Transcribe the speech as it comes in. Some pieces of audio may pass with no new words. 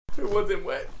It wasn't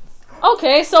wet.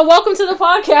 Okay, so welcome to the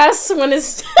podcast. When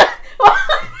it's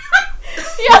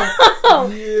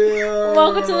Yeah.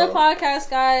 Welcome to the podcast,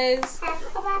 guys.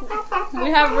 We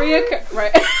have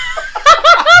right.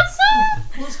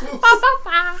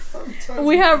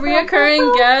 We have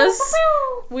reoccurring guests.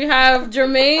 We have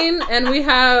JERMAINE, and we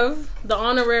have the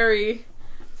honorary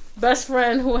best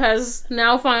friend who has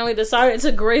now finally decided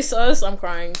to grace us. I'm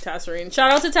crying, Tasserine. Shout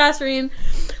out to Tasserine.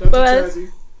 But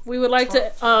we would like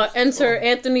to enter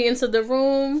Anthony into the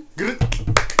room.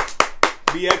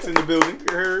 BX in the building.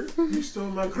 You heard? You stole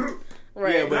my group.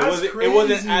 Right. Yeah, but it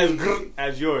wasn't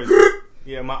as yours.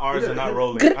 Yeah, my R's are not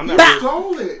rolling. I'm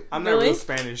not real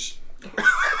Spanish.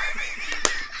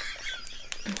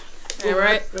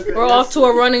 Alright. We're off to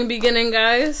a running beginning,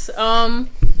 guys.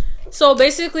 So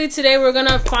basically today we're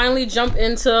gonna finally jump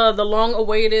into the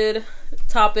long-awaited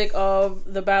topic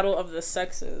of the battle of the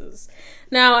sexes.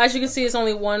 Now, as you can see, it's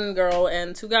only one girl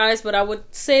and two guys, but I would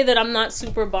say that I'm not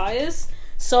super biased.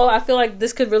 So I feel like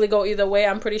this could really go either way.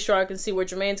 I'm pretty sure I can see where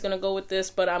Jermaine's gonna go with this,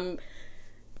 but I'm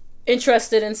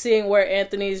interested in seeing where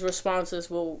Anthony's responses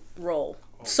will roll.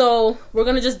 So we're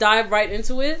gonna just dive right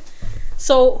into it.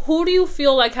 So who do you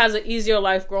feel like has an easier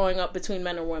life growing up between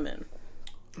men and women?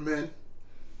 Men.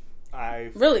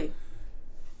 Really?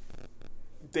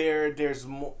 There's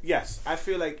more. Yes, I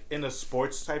feel like in a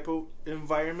sports type of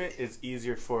environment, it's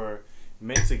easier for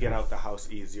men to get out the house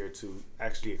easier to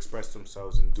actually express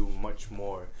themselves and do much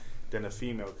more than a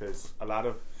female, because a lot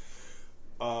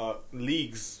of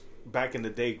leagues back in the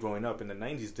day growing up in the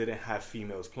 90s didn't have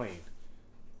females playing.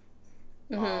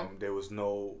 There was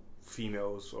no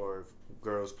females or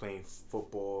girls playing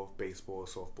football, baseball,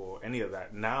 softball, any of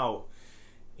that. Now,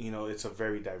 it's a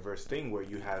very diverse thing where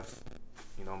you have,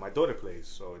 my daughter plays,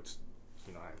 so it's,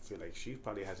 I feel like she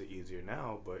probably has it easier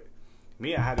now, but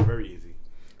me, I had it very easy.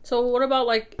 So what about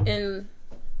in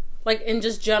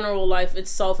just general life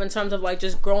itself, in terms of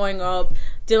just growing up,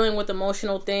 dealing with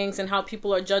emotional things and how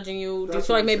people are judging you? Do you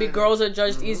feel like maybe girls are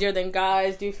judged easier than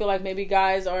guys? Do you feel like maybe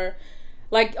guys are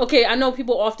okay, I know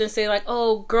people often say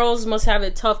oh, girls must have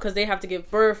it tough because they have to give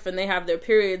birth and they have their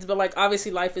periods, but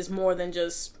obviously life is more than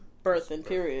just birth and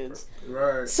periods.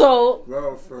 Right. So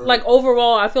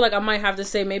overall, I feel like I might have to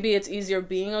say maybe it's easier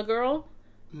being a girl.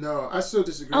 No, I still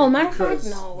disagree. Oh, matter of fact,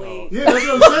 no, wait. Yeah, that's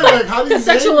what I'm saying. How do you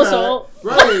sexual assault?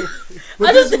 Right.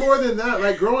 But there's more than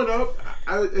that. Growing up,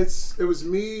 it was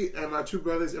me and my two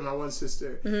brothers and my one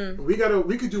sister. Mm-hmm.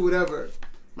 We could do whatever.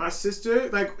 My sister,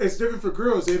 it's different for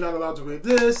girls. They're not allowed to wear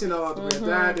this. They're not allowed to wear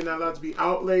that. They're not allowed to be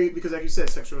out late because, like you said,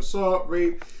 sexual assault,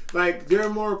 rape. They're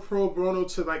more pro bono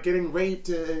to getting raped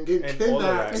and getting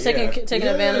kidnapped and taking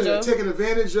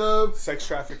advantage of sex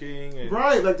trafficking. And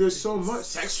right, there's so much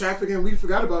sex trafficking. We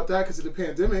forgot about that because of the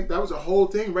pandemic. That was a whole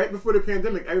thing right before the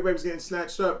pandemic. Everybody was getting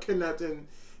snatched up, kidnapped, and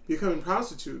becoming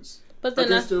prostitutes. But then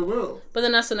against their will. But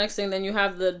then that's the next thing. Then you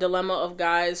have the dilemma of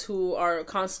guys who are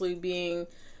constantly being,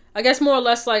 I guess, more or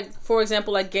less for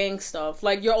example, gang stuff.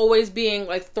 You're always being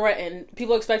threatened.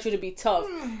 People expect you to be tough,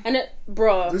 and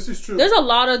this is true. There's a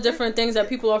lot of different things that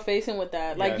people are facing with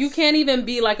that. You can't even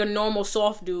be a normal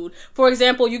soft dude. For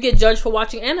example, you get judged for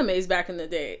watching animes back in the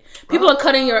day. People are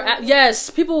cutting your ass. Yes,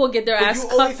 people will get their ass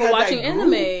cut for watching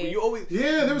anime.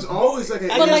 There was always I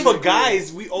guess for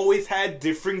guys, we always had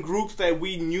different groups that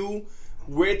we knew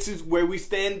where we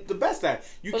stand the best at.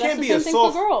 You can't be a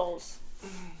soft for girls.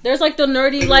 There's the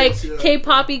nerdy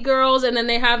K-poppy girls, and then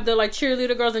they have the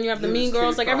cheerleader girls, and you have the mean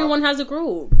girls. K-pop. Everyone has a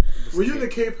group. Were you in the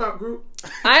K-pop group?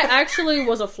 I actually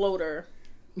was a floater.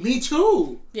 Me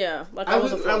too. Yeah, I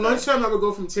was a floater. At lunchtime, I would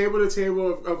go from table to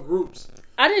table of groups.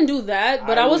 I didn't do that,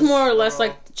 but I was more or less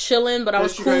chilling. But I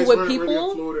was cool with people.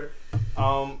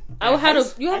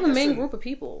 You have a main group of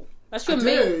people. That's your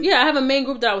main. Yeah, I have a main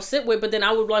group that I would sit with, but then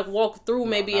I would walk through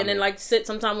and then sit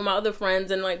sometime with my other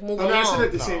friends and move along. I sit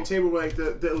at the same table with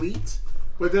the elite,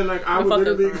 but then I would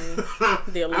literally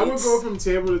I would go from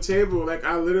table to table.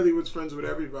 I literally was friends with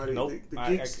everybody. Nope. The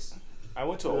geeks. I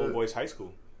went to old boys high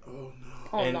school. Oh no.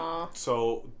 Oh no.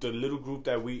 So the little group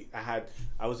that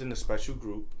I was in a special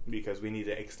group because we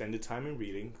needed extended time in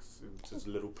reading. It's just a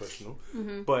little personal,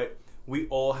 but we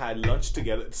all had lunch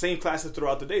together, same classes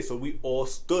throughout the day, so we all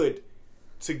stood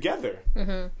together.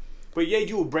 Mm-hmm. But yeah,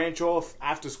 you would branch off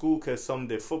after school because some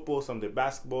did football, some did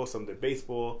basketball, some did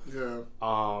baseball. Yeah.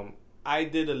 I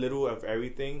did a little of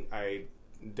everything. I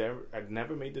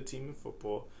never made the team in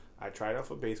football. I tried out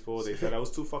for baseball. They said I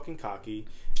was too fucking cocky,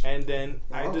 and then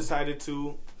I decided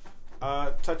to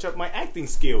touch up my acting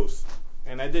skills,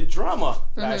 and I did drama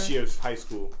last year's high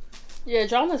school. Yeah,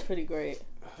 drama's pretty great.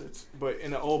 But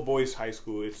in an all boys high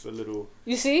school, it's a little.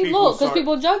 You see, look, because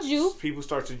people judge you. People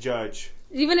start to judge.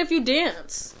 Even if you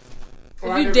dance.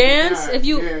 you dance,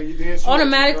 you dance,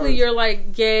 automatically you're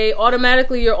like gay.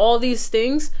 Automatically you're all these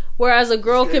things. Whereas a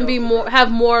girl can be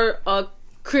have more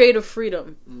creative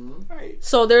freedom. Right.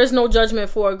 So there's no judgment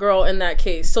for a girl in that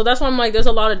case. So that's why I'm like, there's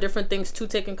a lot of different things to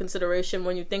take in consideration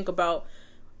when you think about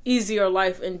easier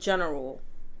life in general.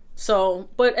 So,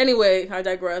 but anyway, I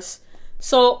digress.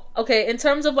 So, okay, in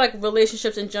terms of like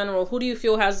relationships in general, who do you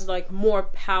feel has like more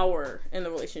power in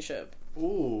the relationship?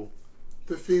 Ooh,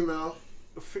 the female.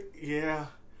 Yeah.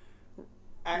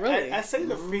 Really? I say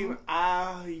the female.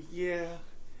 Yeah.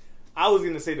 I was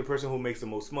gonna say the person who makes the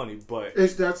most money, but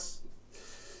that's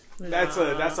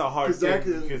a hard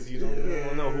thing because you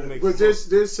don't know who makes. But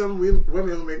there's some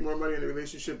women who make more money in a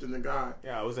relationship than the guy.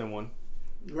 Yeah, I was in one.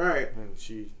 Right. And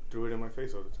she threw it in my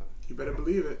face all the time. You better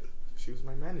believe it. She was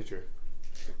my manager.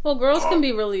 Well, girls can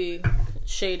be really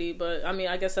shady, but I mean,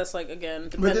 I guess that's like, again,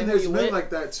 depending. But then there's men like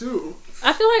that too.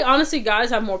 I feel like honestly, guys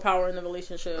have more power in the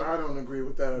relationship. I don't agree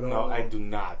with that at all. No, I do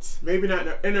not. Maybe not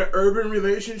in an urban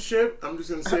relationship. I'm just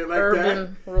gonna say it like that.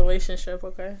 Urban relationship,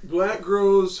 okay. Black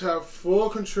girls have full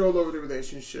control over the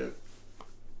relationship.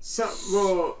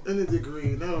 Well, in a degree,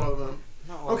 not all of them.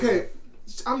 Okay,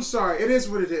 I'm sorry. It is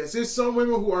what it is. There's some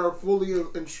women who are fully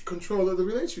in control of the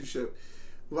relationship.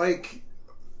 Like,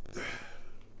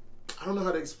 I don't know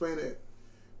how to explain it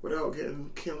without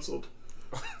getting canceled.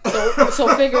 So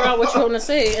figure out what you want to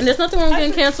say. And there's nothing wrong with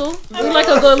getting canceled. We like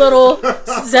a good little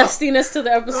zestiness to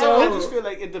the episode. I just feel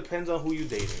like it depends on who you're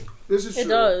dating. This is true. It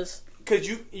does. Because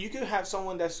you can have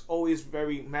someone that's always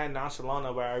very mad nonchalant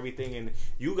about everything, and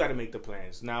you got to make the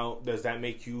plans. Now, does that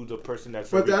make you the person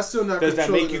that's... But that's still not does that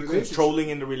make you controlling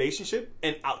in the relationship?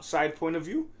 An outside point of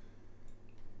view?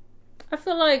 I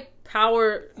feel like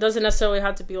power doesn't necessarily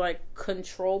have to be like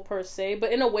control per se, but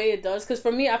in a way it does. Because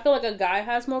for me, I feel like a guy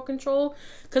has more control.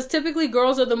 Because typically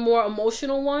girls are the more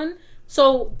emotional one.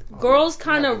 So girls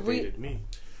kind of me.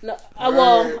 No,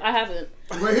 well, I haven't.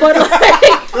 But like,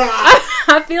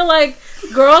 I feel like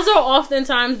girls are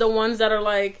oftentimes the ones that are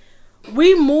like,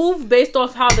 we move based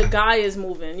off how the guy is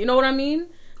moving. You know what I mean?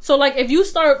 So, like, if you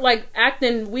start, like,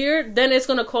 acting weird, then it's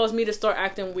going to cause me to start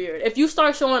acting weird. If you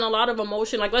start showing a lot of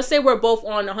emotion, like, let's say we're both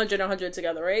on 100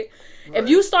 together, right? If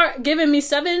you start giving me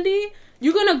 70,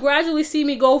 you're going to gradually see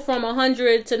me go from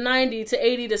 100 to 90 to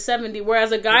 80 to 70,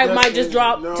 whereas a guy might just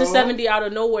drop to 70 out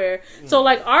of nowhere. So,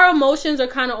 like, our emotions are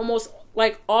kind of almost,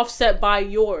 like, offset by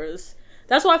yours.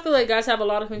 That's why I feel like guys have a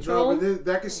lot of control. No, but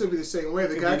that can still be the same way.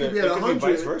 The guy can be at 100.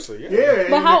 Vice versa, yeah.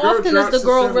 But how often is the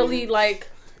girl really, like...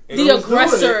 the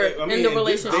aggressor in the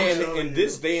relationship. In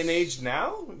this day and age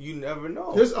now, you never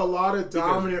know. There's a lot of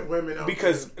dominant women out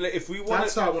because there. If we want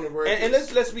that's how I want to work. And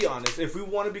let's be honest. If we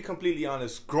want to be completely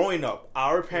honest, growing up,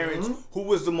 our parents, who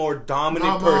was the more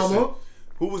dominant person? Mama.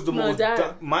 Who was the most?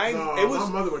 My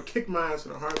mother would kick my ass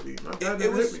in a heartbeat. My dad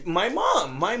it was my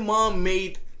mom. My mom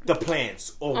made the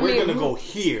plans. Oh, we're gonna go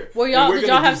here. Did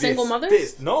y'all have single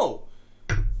mothers? No.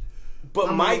 But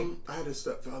I had a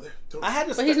stepfather.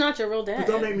 But he's not your real dad.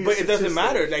 Don't make me but it doesn't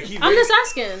matter. Like I'm just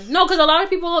asking. No, because a lot of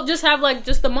people just have like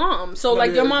just the mom. So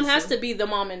like your mom has to be the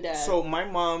mom and dad. So my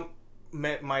mom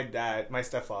met my dad, my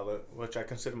stepfather, which I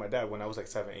consider my dad, when I was like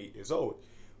 7, 8 years old.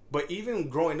 But even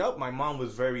growing up, my mom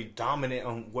was very dominant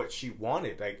on what she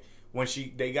wanted. Like when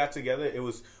they got together, it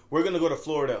was, we're gonna go to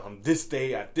Florida on this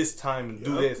day at this time and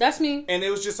do this. That's me. And it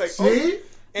was just like, see?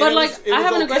 But like I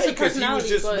have an aggressive personality.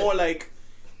 He was just more like.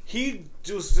 He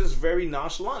was just very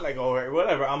nonchalant, like, all right,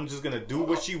 whatever. I'm just gonna do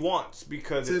what she wants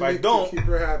because if I don't, keep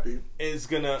her happy. It's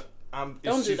gonna.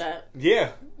 Don't do that.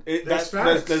 Yeah,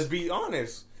 let's be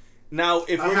honest. Now,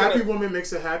 if a happy woman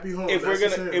makes a happy home.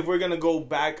 If we're gonna go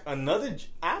back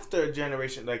after a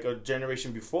generation, like a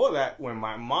generation before that, when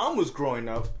my mom was growing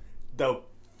up, the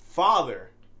father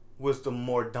was the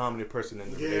more dominant person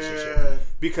in the relationship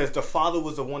because the father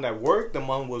was the one that worked. The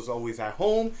mom was always at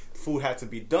home. Food had to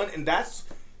be done, and that's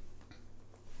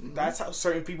how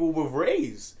certain people were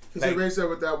raised. Because they raised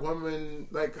up with that woman,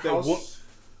 like the housewife.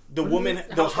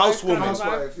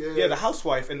 Yeah, the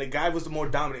housewife, and the guy was the more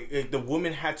dominant. Like, the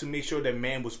woman had to make sure that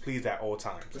man was pleased at all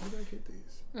times. When did I get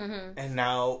these? And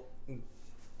now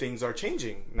things are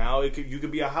changing. Now you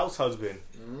could be a house husband.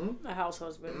 A house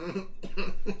husband.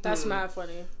 That's mad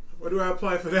funny. Where do I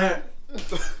apply for that?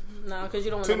 No, because you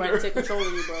don't want nobody to take control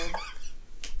of you, bro.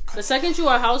 The second you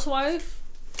are a housewife,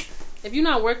 if you're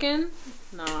not working,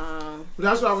 nah. But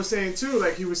that's what I was saying too.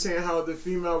 Like he was saying how the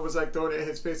female was like throwing it in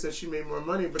his face that she made more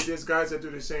money, but there's guys that do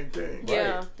the same thing.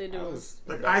 Yeah, right. they do.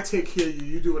 Like I take care of you.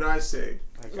 You do what I say.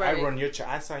 Like, right. I run your check.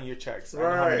 I sign your checks.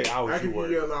 Right. I know how many hours I give you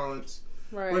your allowance.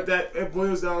 Right. But it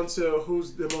boils down to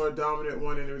who's the more dominant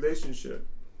one in the relationship,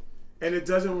 and it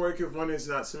doesn't work if one is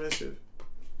not submissive.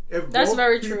 If that's both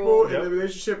very people true. in the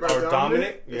relationship are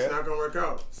dominant, it's not gonna work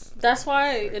out. That's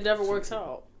why it never works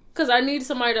out. Because I need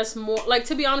somebody that's more... Like,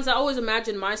 to be honest, I always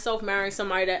imagine myself marrying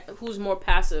somebody who's more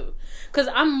passive. Because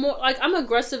I'm more... Like, I'm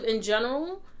aggressive in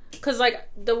general. Because, like,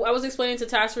 I was explaining to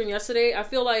Tasrin yesterday, I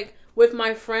feel like with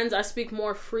my friends, I speak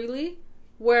more freely.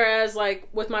 Whereas, like,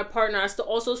 with my partner, I still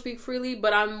also speak freely,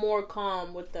 but I'm more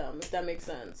calm with them, if that makes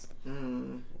sense.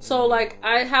 So, like,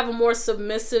 I have a more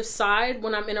submissive side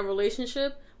when I'm in a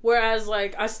relationship. Whereas,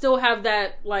 like, I still have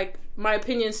that, like, my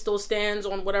opinion still stands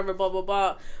on whatever, blah, blah,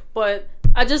 blah. But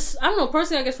I don't know,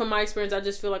 personally, I guess from my experience, I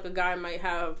just feel like a guy might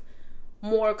have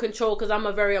more control because I'm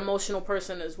a very emotional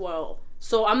person as well.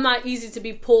 So I'm not easy to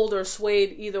be pulled or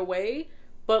swayed either way.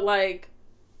 But, like,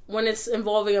 when it's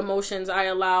involving emotions, I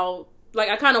allow... Like,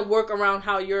 I kind of work around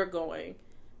how you're going,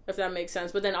 if that makes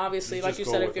sense. But then, obviously, like you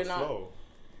said, if you're not...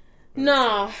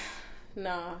 Nah.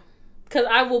 Because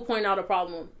I will point out a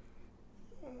problem.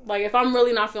 Like, if I'm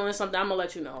really not feeling something, I'm going to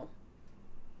let you know.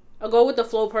 A go with the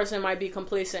flow person might be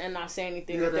complacent and not say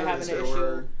anything if they're having an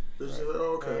issue.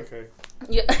 Okay.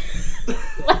 Yeah.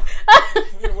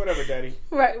 Whatever, daddy.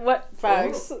 Right, what?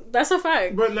 Facts. That's a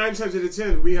fact. But 9 times out of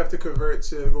 10, we have to convert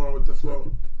to going with the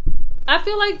flow. I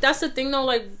feel like that's the thing, though.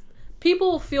 Like,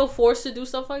 people feel forced to do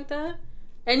stuff like that.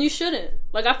 And you shouldn't.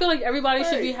 Like, I feel like everybody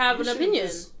should be having an opinion.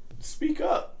 Speak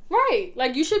up. Right.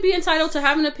 Like, you should be entitled to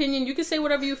have an opinion. You can say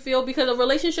whatever you feel because a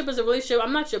relationship is a relationship.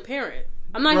 I'm not your parent.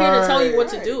 I'm not here to tell you what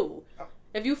to do.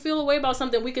 If you feel a way about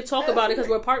something, we could talk about it because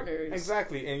we're partners.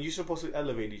 Exactly. And you're supposed to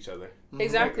elevate each other.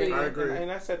 Exactly. I agree.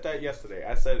 And I said that yesterday.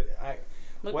 I said...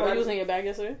 Look, you was in your bag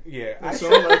yesterday? Yeah.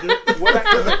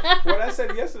 What I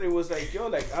said yesterday was like, yo,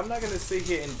 like, I'm not going to sit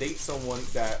here and date someone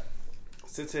that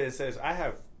sits here and says, I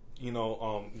have,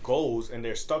 goals, and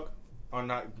they're stuck on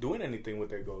not doing anything with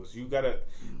their goals. You gotta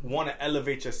want to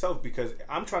elevate yourself because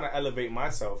I'm trying to elevate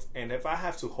myself, and if I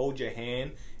have to hold your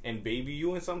hand and baby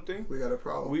you in something, we got a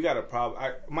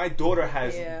problem. My daughter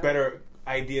has better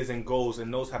ideas and goals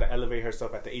and knows how to elevate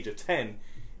herself at the age of 10,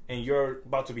 and you're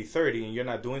about to be 30 and you're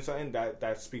not doing something,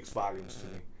 that speaks volumes to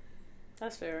me.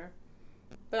 That's fair.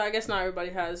 But I guess not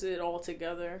everybody has it all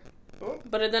together.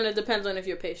 But then it depends on if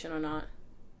you're patient or not.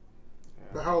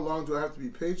 But how long do I have to be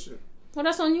patient? Well,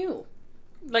 that's on you.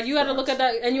 Like, you got to look at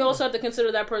that, and you also have to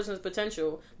consider that person's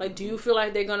potential. Like, do you feel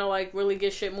like they're gonna, like, really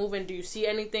get shit moving? Do you see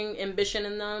anything, ambition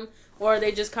in them? Or are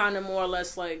they just kind of more or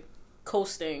less, like,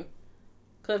 coasting?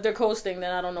 Because if they're coasting,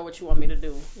 then I don't know what you want me to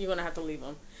do. You're gonna have to leave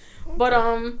them. Okay. But,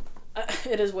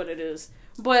 it is what it is.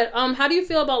 But, how do you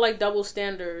feel about, like, double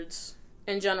standards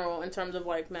in general in terms of,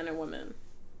 like, men and women?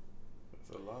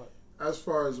 That's a lot. As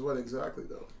far as what exactly,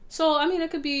 though? So, I mean, it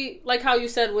could be, like how you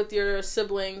said with your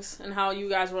siblings and how you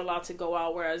guys were allowed to go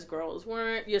out, whereas girls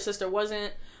weren't, your sister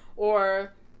wasn't,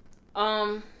 or,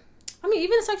 I mean,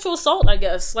 even sexual assault, I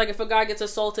guess. Like, if a guy gets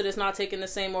assaulted, it's not taken the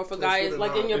same, or if a guy is,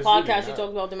 like, in your podcast, you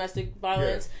talked about domestic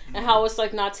violence, and how it's,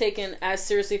 like, not taken as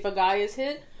seriously if a guy is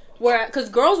hit. Because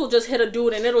girls will just hit a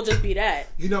dude and it'll just be that.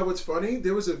 You know what's funny?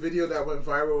 There was a video that went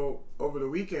viral over the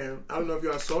weekend. I don't know if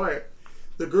y'all saw it.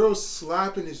 The girl's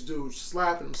slapping this dude,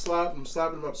 slapping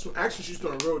him up. So actually, she's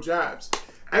throwing real jabs.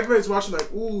 Everybody's watching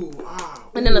like, ooh, wow.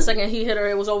 And then the second he hit her,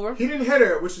 it was over? He didn't hit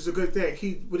her, which is a good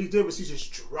thing. What he did was he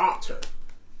just dropped her.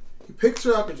 He picked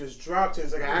her up and just dropped her.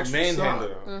 It's like an actual manhandled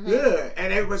her. Mm-hmm. Yeah,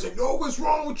 and everybody's like, yo, what's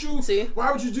wrong with you? See?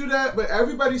 Why would you do that? But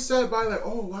everybody said by like,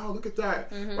 oh, wow, look at that.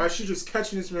 Mm-hmm. Why she's just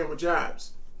catching this man with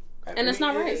jabs. And it's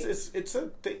not right.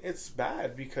 It's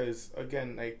bad because,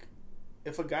 again, like,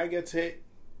 if a guy gets hit,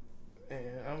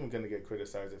 I'm gonna get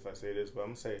criticized if I say this, but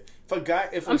I'm gonna say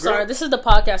sorry, this is the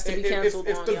podcast to be canceled.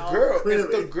 If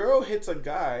the girl hits a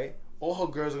guy, all her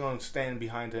girls are gonna stand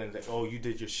behind her and say, "Oh, you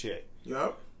did your shit."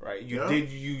 Yep. Right.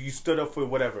 You stood up for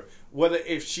whatever. Whether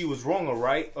if she was wrong or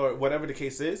right or whatever the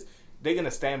case is, they're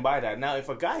gonna stand by that. Now, if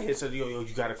a guy hits her, yo,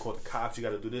 you gotta call the cops. You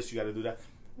gotta do this. You gotta do that.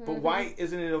 But why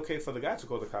isn't it okay for the guy to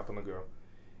call the cop on the girl?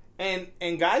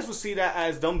 And guys will see that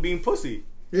as them being pussy.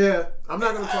 Yeah, I'm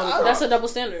not gonna call the cops. That's a double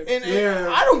standard. And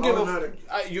I don't give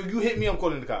a. You hit me, I'm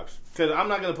calling the cops because I'm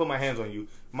not gonna put my hands on you.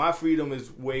 My freedom is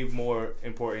way more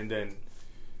important than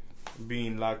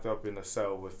being locked up in a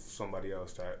cell with somebody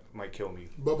else that might kill me.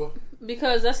 Bubba.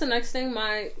 Because that's the next thing.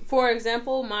 For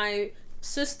example, my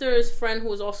sister's friend, who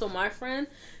was also my friend,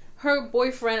 her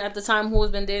boyfriend at the time, who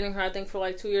has been dating her, I think for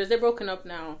like 2 years, they're broken up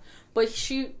now. But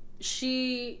she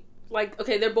like,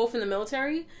 okay, they're both in the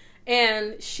military.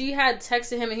 And she had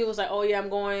texted him and he was like, oh yeah, I'm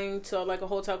going to like a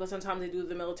hotel because sometimes they do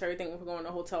the military thing. We're going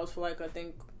to hotels for like, I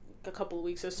think a couple of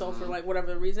weeks or so for like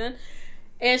whatever reason.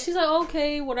 And she's like,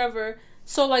 okay, whatever.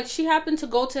 So like she happened to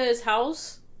go to his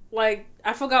house like,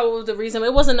 I forgot what was the reason.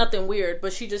 It wasn't nothing weird,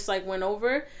 but she just, like, went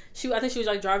over. I think she was,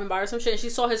 like, driving by or some shit, and she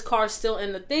saw his car still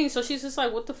in the thing, so she's just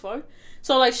like, what the fuck?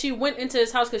 So, like, she went into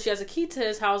his house because she has a key to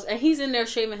his house, and he's in there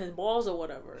shaving his balls or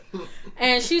whatever.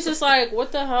 And she's just like,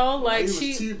 what the hell? Like, he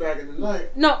was teabagging the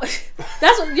night. No,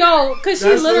 that's what, because she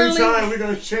literally... That's the only time we're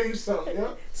going to change something,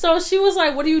 yeah? So she was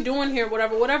like, what are you doing here,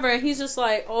 whatever, and he's just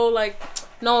like, oh, like,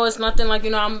 no, it's nothing, like,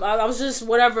 you know, I was just,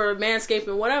 whatever,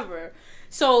 manscaping, whatever.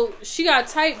 So she got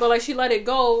tight, but, like, she let it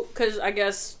go, because I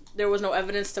guess there was no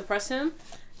evidence to press him.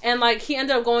 And, like, he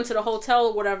ended up going to the hotel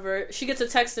or whatever. She gets a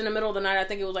text in the middle of the night, I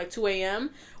think it was, like, 2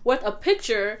 a.m., with a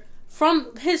picture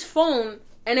from his phone,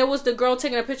 and it was the girl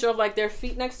taking a picture of, like, their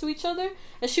feet next to each other.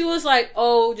 And she was like,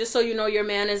 oh, just so you know, your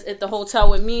man is at the hotel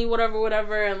with me,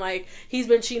 whatever, and, like, he's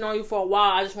been cheating on you for a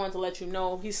while. I just wanted to let you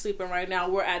know he's sleeping right now.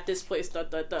 We're at this place,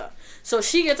 So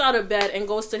she gets out of bed and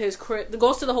goes to his crib,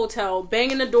 goes to the hotel,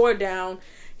 banging the door down.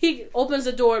 He opens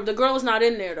the door. The girl is not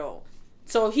in there, though.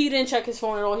 So he didn't check his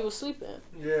phone at all. He was sleeping.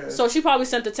 Yeah. So she probably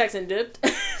sent the text and dipped.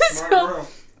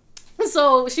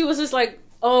 So she was just like,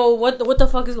 oh, what the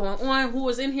fuck is going on? Who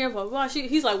was in here? Blah, blah, blah.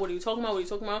 He's like, what are you talking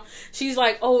about? She's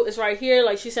like, oh, it's right here.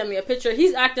 Like, she sent me a picture.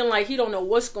 He's acting like he don't know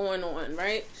what's going on,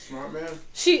 right? Smart man.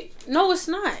 No, it's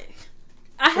not.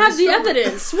 I have the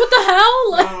evidence. What the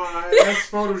hell? That's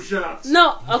Photoshop.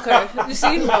 No, okay. You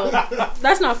see, no,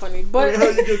 that's not funny. But where the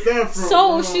hell you get that from?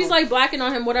 So she's like blacking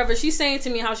on him, whatever. She's saying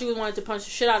to me how she was wanting to punch the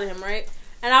shit out of him, right?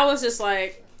 And I was just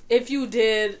like, if you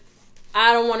did,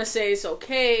 I don't want to say it's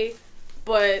okay,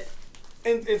 but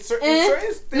in certain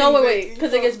things. No, wait,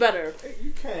 because it gets better.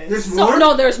 You can. There's more?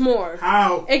 No, there's more.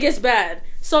 How? It gets bad.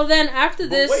 So then after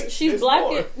this, she's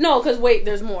blacking. More. No, because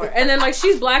there's more. And then like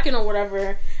she's blacking or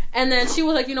whatever. And then she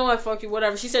was like, you know what, fuck you,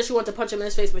 whatever. She said she wanted to punch him in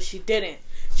his face, but she didn't.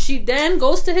 She then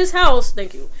goes to his house.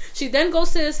 Thank you. She then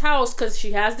goes to his house because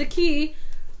she has the key,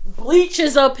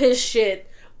 bleaches up his shit,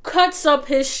 cuts up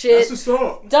his shit, that's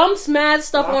assault. Dumps mad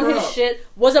stuff on his shit,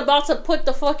 was about to put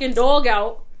the fucking dog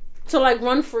out to like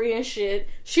run free and shit.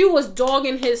 She was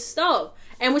dogging his stuff.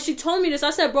 And when she told me this, I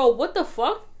said, bro, what the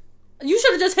fuck? You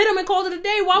should have just hit him and called it a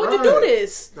day. Why would you do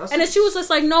this? And then she was just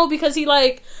like, no, because he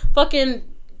like fucking...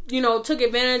 took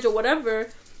advantage or whatever.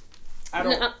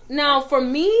 Now, for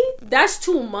me, that's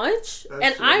too much.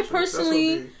 And I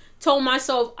personally told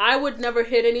myself I would never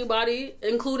hit anybody,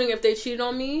 including if they cheated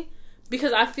on me,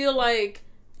 because I feel like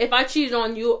if I cheated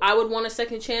on you, I would want a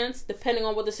second chance, depending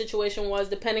on what the situation was,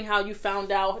 depending how you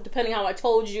found out, depending how I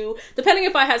told you, depending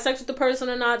if I had sex with the person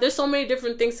or not. There's so many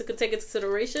different things that could take into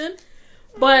consideration.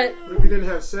 But if you didn't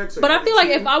have sex, but I feel like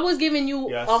if I was giving you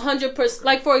 100%,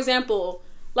 like for example,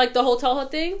 like the hotel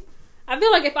thing, I feel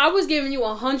like if I was giving you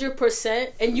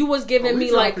 100% and you was giving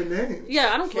me like, names.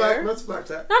 Yeah, I don't care. Let's flag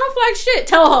that. I don't flag shit.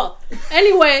 Tell her.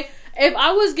 Anyway, if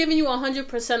I was giving you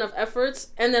 100% of efforts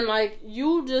and then like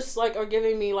you just like are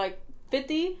giving me like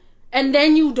 50 and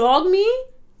then you dog me,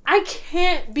 I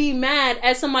can't be mad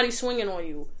at somebody swinging on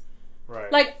you.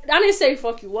 Right. Like I didn't say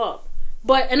fuck you up.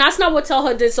 And that's not what Tell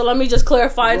Her did, so let me just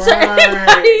clarify to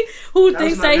everybody who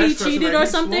thinks that he cheated or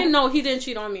something. No, he didn't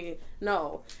cheat on me.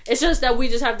 No. It's just that we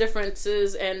just have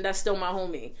differences, and that's still my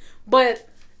homie. But,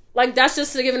 like, that's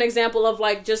just to give an example of,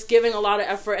 like, just giving a lot of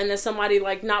effort and then somebody,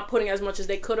 like, not putting as much as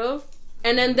they could have.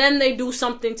 And then they do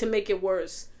something to make it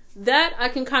worse. That I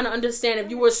can kind of understand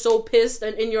if you were so pissed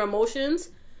and in your emotions.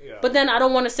 Yeah. But then I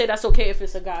don't want to say that's okay if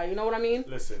it's a guy. You know what I mean?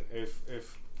 Listen,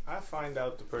 if I find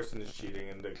out the person is cheating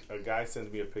and a guy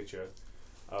sends me a picture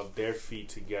of their feet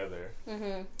together.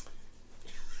 Mm-hmm.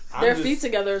 Their feet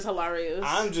together is hilarious.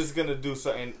 I'm just going to do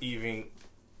something even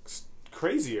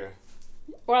crazier.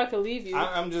 Or I could leave you.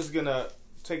 I'm just going to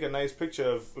take a nice picture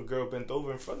of a girl bent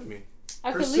over in front of me.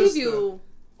 I could leave you.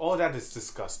 Oh, that is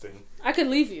disgusting. I could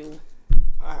leave you.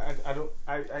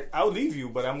 I'll leave you,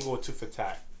 but I'm going to for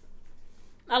tat.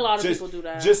 A lot of people do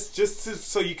that. Just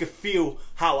so you can feel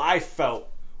how I felt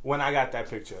when I got that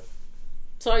picture.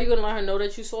 So are you gonna let her know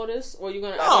that you saw this, or are you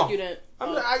gonna act like you didn't? I'm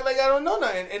gonna act like I don't know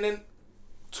nothing, and then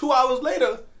 2 hours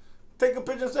later, take a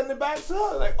picture and send it back to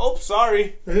her. Like, oh,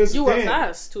 sorry. You were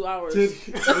fast. 2 hours. He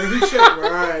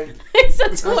right. He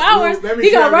said 2 hours.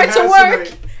 He got right to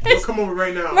work. Come over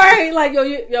right now. Right, like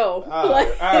yo.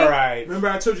 All right. Remember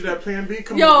I told you that Plan B?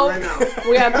 Come over right now.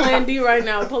 We have Plan D right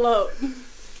now. Pull up.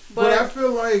 But I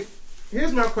feel like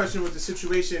here's my question with the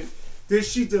situation. Did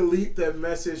she delete the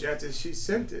message after she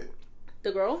sent it?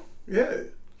 The girl? Yeah.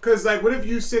 Because, like, what if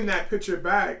you send that picture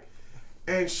back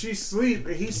and she sleep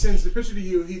and he sends the picture to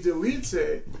you, he deletes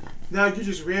it. Now you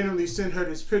just randomly send her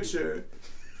this picture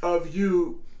of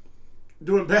you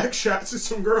doing back shots to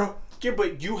some girl Yeah,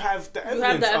 but you have the evidence. You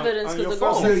have the evidence on your because the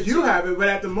girl phone. sent Yeah, you have it, but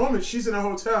at the moment she's in a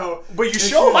hotel. But you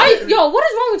show Why, yo, what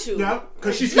is wrong with you? Yeah,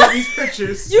 because she's got these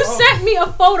pictures. You sent me a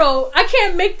photo. I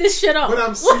can't make this shit up. But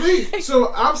I'm asleep.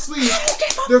 So I'm asleep.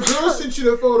 The girl sent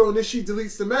you the photo and then she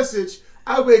deletes the message.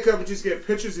 I wake up and just get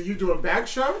pictures of you doing back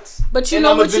shots. But you and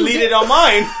know I'm what you delete did. it on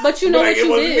mine. But you know Like, what you it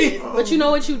wasn't did. me. But you know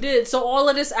what you did. So all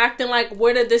of this acting like,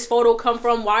 where did this photo come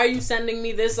from? Why are you sending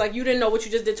me this? Like, you didn't know what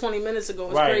you just did 20 minutes ago.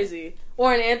 It's Right. crazy.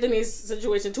 Or in Anthony's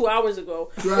situation 2 hours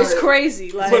ago. Right. It's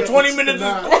crazy. Like, But 20 minutes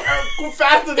is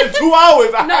faster than 2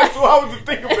 hours. I had 2 hours to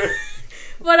think of it.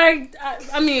 but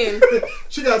I mean,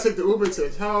 She gotta take the Uber to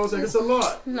his house. Like, it's a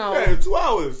lot. no. Yeah, 2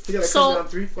 hours. You gotta cut So, down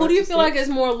 3 who do you flights feel of like is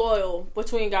more loyal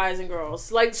between guys and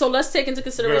girls? Like, so let's take into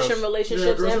consideration Girls. steak.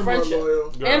 relationships girls and are more friendship. loyal.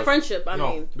 Girls. And friendship, I No,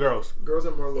 mean. girls. Girls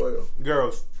are more loyal.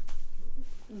 Girls.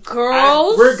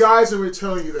 Girls? We're guys and we're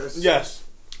telling you this. Yes.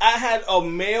 I had a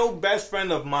male best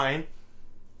friend of mine.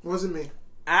 Wasn't me.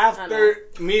 After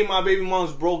me and my baby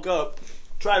moms broke up,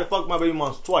 tried to fuck my baby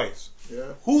moms twice.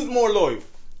 Yeah. Who's more loyal?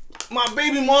 My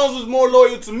baby moms was more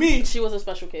loyal to me. She was a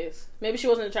special case. Maybe she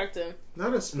wasn't attracted to him.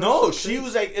 Not a special No, she case.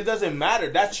 was like, it doesn't matter.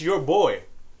 That's your boy.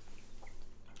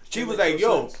 She That was makes like,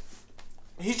 no yo, sense.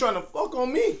 he's trying to fuck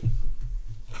on me.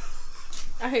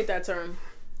 I hate that term.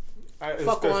 It's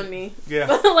Fuck 'cause- on me. Yeah.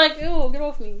 Like, ew, get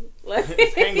off me. Like,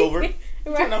 It's hangover.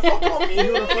 Trying to fuck on me.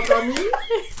 You wanna fuck on me?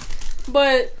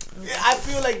 But I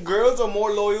feel like girls are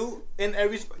more loyal in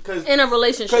every because in a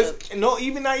relationship, no,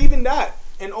 not even that.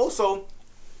 And also,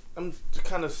 I'm to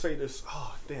kind of say this.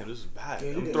 Oh damn, this is bad.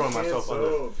 Yeah, I'm throwing myself under.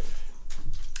 canceled.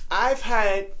 I've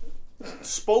had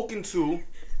spoken to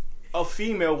a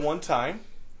female one time,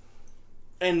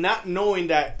 and not knowing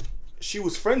that she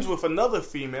was friends with another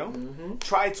female.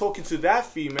 Try talking to that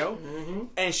female,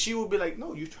 and she would be like,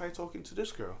 "No, you try talking to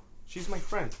this girl. She's my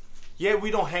friend. Yeah,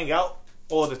 we don't hang out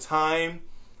all the time,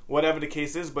 whatever the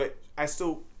case is, but I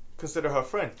still consider her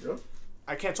friend. Yep.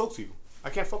 I can't talk to you. I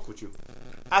can't fuck with you.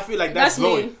 I feel like that's That's me.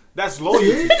 loyal. That's loyalty.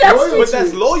 Loyalty. But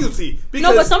that's loyalty. Because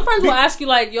no. But some friends will ask you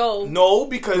like, "Yo, no,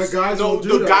 because The guys no, won't do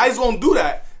the that. guys won't do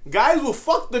that. Guys will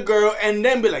fuck the girl and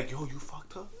then be like, "Yo, you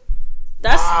fucked her.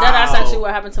 that's Wow. actually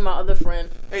what happened to my other friend.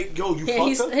 Hey, yo, you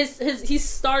Yeah, fucked her." he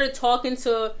started talking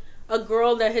to a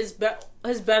girl that his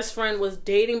best friend was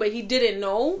dating, but he didn't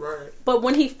know. Right. But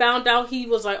when he found out, he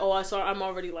was like, "Oh, I'm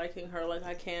already liking her. Like,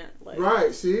 I can't." Like,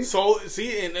 Right. See. So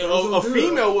see, and Girls a will do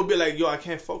female that. would be like, "Yo, I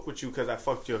can't fuck with you because I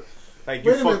fucked your, like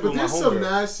you Wait a minute, fucked but with my there's some homegirl."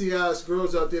 nasty ass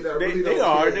girls out there that They, really they don't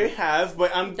are, care. they have,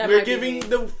 but That we're might be giving me.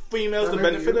 the females That the might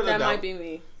be benefit you. of the that doubt. might be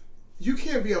me. You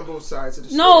can't be on both sides of the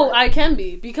story. No, I can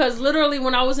be because literally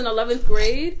when I was in 11th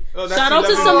grade, Oh, that's shout out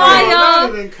to 11th grade. Oh, that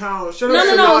Samaya. didn't count. Shout No, out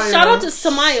no, to no! Samaya. Shout out to She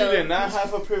did Samaya. not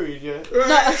have a period yet.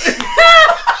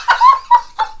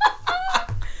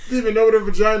 Didn't even know what a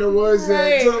vagina was.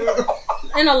 Right.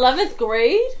 In 11th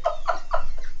grade,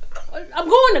 I'm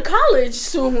going to college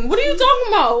soon. What are you talking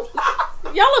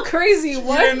about? Y'all are crazy. You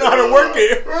What? didn't know how to work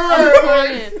it. I'm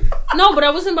crying. No, but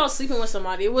it wasn't about sleeping with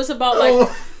somebody. It was about like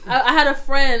I had a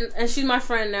friend, and she's my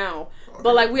friend now.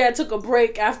 But like we had took a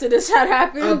break after this had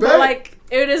happened. I But bet. like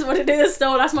it is what it is.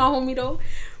 Though that's my homie though.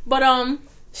 But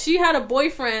she had a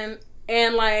boyfriend,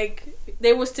 and like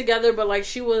they was together, but like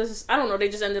she was, I don't know. They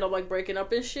just ended up like breaking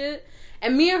up and shit.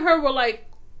 And me and her were like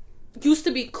used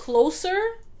to be closer,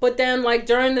 but then like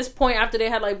during this point after they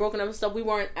had like broken up and stuff, we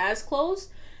weren't as close.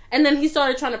 And then he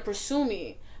started trying to pursue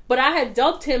me. But I had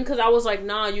dubbed him because I was like,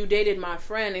 nah, you dated my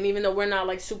friend. And even though we're not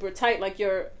like super tight, like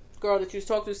your girl that you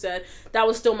talked to said, that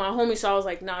was still my homie. So I was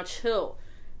like, nah, chill.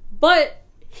 But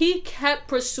he kept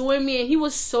pursuing me and he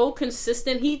was so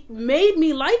consistent. He made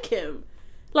me like him.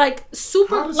 Like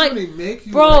super, How does like, somebody make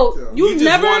you bro, like them? you You just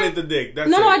never wanted the dick. That's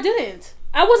No, it. I didn't.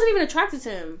 I wasn't even attracted to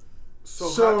him. So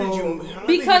So- how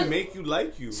Because- did he make you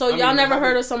like you? So I y'all mean, never how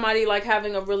heard did- of somebody like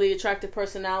having a really attractive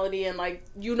personality and like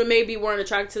you maybe weren't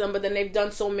attracted to them, but then they've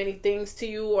done so many things to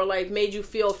you or like made you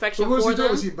feel affection What was for he doing?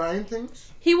 them. Was he buying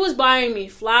things? He was buying me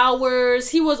flowers.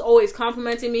 He was always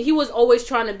complimenting me. He was always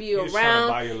trying to be was trying to around.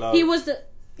 buy your love. He was the,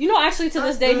 actually to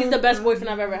this day, he's the best boyfriend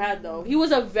I've ever had. Though he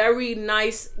was a very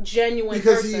nice, genuine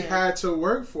Because person. he had to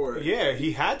work for it. Yeah,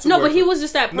 he had to. No, work but he for- was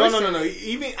just that No, person. no.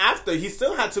 Even after, he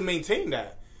still had to maintain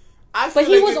that. I But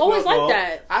feel he like was always like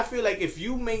that. I feel like if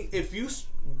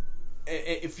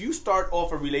you start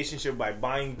off a relationship by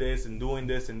buying this and doing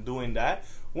that,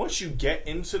 once you get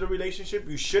into the relationship,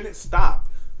 you shouldn't stop.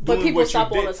 But doing people what you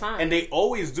stop all did. the time. And they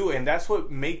always do, and that's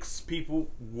what makes people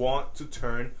want to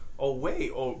turn away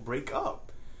or break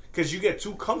up. Because you get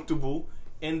too comfortable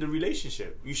in the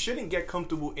relationship. You shouldn't get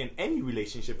comfortable in any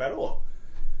relationship at all.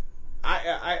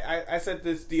 I said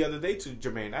this the other day to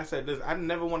Jermaine. I said, listen, I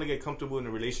never want to get comfortable in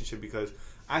a relationship because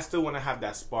I still want to have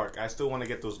that spark. I still want to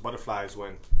get those butterflies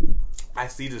when I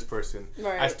see this person.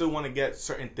 Right. I still want to get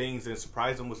certain things and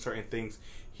surprise them with certain things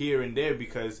here and there,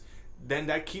 because then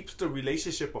that keeps the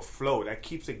relationship afloat. That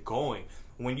keeps it going.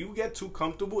 When you get too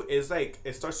comfortable, it's like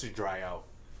it starts to dry out.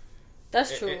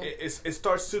 That's true. It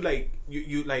starts to like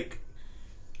you like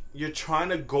you're trying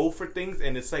to go for things,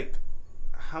 and it's like,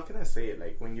 how can I say it?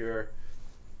 Like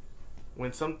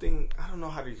when something, I don't know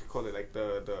how to call it. Like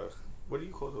the what do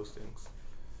you call those things?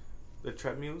 The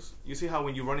treadmills. You see how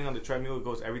when you're running on the treadmill, it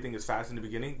goes, everything is fast in the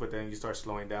beginning, but then you start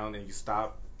slowing down and you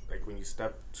stop. Like when you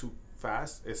step too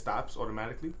fast, it stops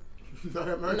automatically. No,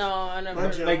 I never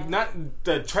heard of like that. Not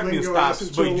the treadmill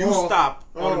stops, but you stop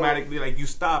automatically. Like you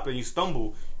stop and you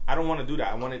stumble. I don't want to do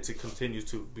that. I want it to continue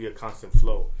to be a constant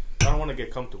flow. I don't want to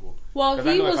get comfortable. Well,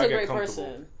 he was a great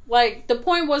person. Like the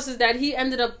point is that he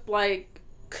ended up like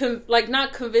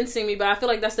not convincing me, but I feel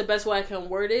like that's the best way I can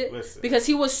word it. Listen. Because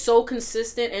he was so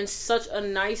consistent and such a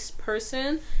nice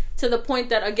person, to the point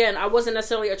that, again, I wasn't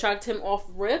necessarily attracted to him off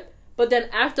rip, but then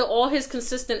after all his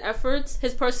consistent efforts,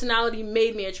 his personality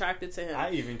made me attracted to him.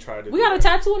 I even tried to. We got a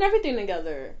tattoo and everything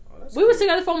together. We were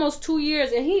together for almost 2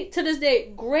 years, and he, to this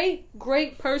day,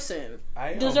 great person.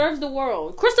 Deserves the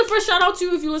world. Christopher, shout out to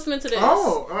you if you're listening to this.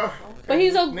 But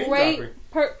he's a great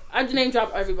I name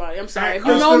drop everybody. I'm sorry. If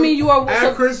you know me, you are.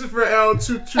 At Christopher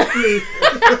L223.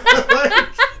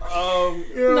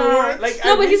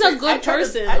 But he's a good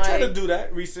person. I tried to do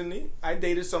that recently. I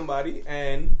dated somebody,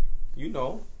 and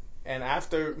and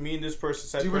after me and this person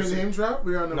said, do you want to name drop?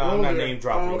 We're on the roll. No, I'm not name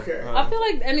dropping. Oh, okay. I feel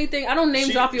like anything. I don't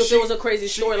name drop you if it was a crazy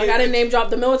story. Like I didn't name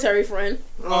drop the military friend.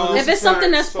 If it's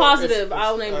something that's positive,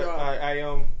 I'll name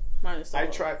drop. I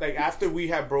tried, like, after we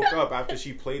had broke up, after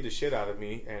she played the shit out of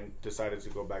me and decided to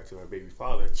go back to her baby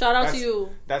father. Shout out to you.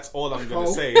 That's all I'm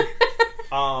gonna say.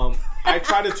 I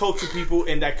tried to talk to people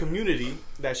in that community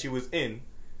that she was in,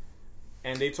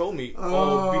 and they told me,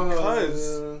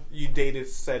 because you dated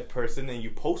said person and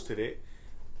you posted it,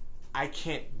 I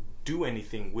can't do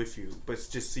anything with you, but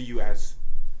just see you as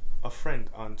a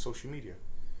friend on social media.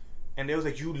 And they was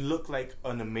like, you look like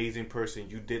an amazing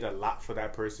person. You did a lot for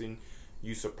that person.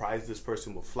 You surprised this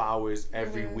person with flowers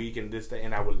every week and this, that,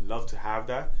 and I would love to have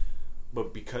that.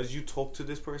 But because you talk to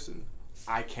this person,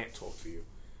 I can't talk to you.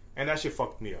 And that shit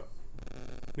fucked me up.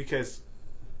 Because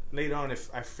later on, if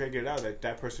I figured out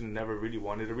that person never really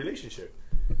wanted a relationship.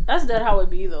 That's dead how it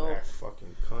be, though. That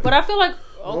fucking cunt. But I feel like,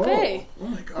 okay. Oh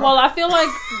my God. Well, I feel like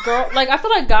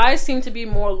guys seem to be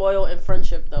more loyal in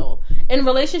friendship, though. In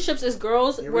relationships, it's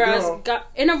girls, whereas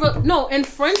in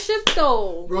friendship,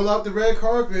 though. Roll out the red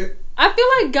carpet. I feel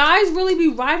like guys really be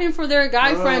riding for their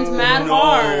guy friends mad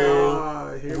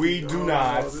hard. We do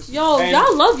not. Yo,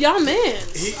 y'all love y'all man.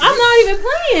 I'm not even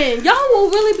playing. Y'all will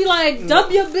really be like,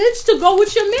 dub your bitch to go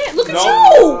with your man. Look at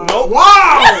you. No.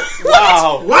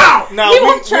 Wow. Now, you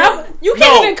won't travel. You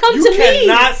can't even come to me. You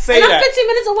cannot say and that. I'm 15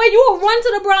 minutes away. You will run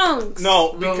to the Bronx.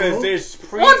 No, because there's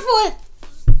on foot.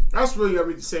 That's really gotta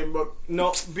read the same book.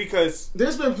 No, because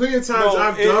there's been plenty of times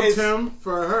I've dubbed him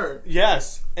for her.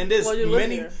 Yes, and there's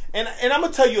many, and I'm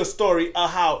gonna tell you a story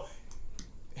of how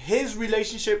his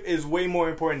relationship is way more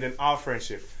important than our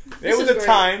friendship. There was a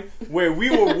time where we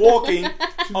were walking.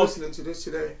 She's listening to this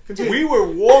today. Continue. We were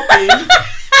walking.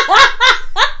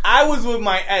 I was with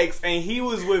my ex, and he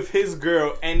was with his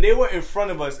girl, and they were in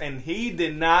front of us, and he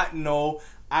did not know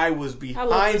I was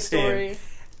behind him.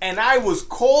 And I was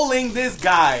calling this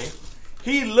guy.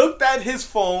 He looked at his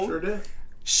phone. Sure did.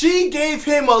 She gave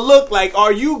him a look like,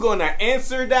 are you going to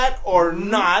answer that or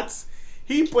not?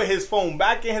 He put his phone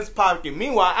back in his pocket.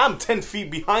 Meanwhile, I'm 10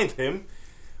 feet behind him.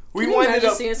 Can you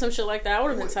imagine seeing some shit like that? I would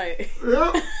have been tight.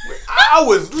 Yeah. I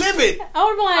was livid. I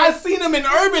would have been like... I seen him in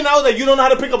Urban. I was like, you don't know how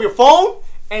to pick up your phone?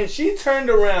 And she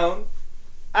turned around.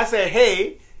 I said,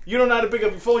 hey, you don't know how to pick up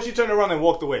your phone? She turned around and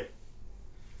walked away.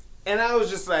 And I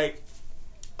was just like...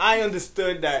 I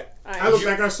understood that. I looked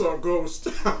like I saw a ghost.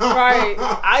 Right.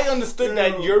 I understood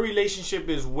that your relationship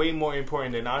is way more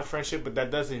important than our friendship, but that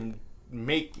doesn't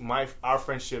make our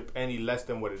friendship any less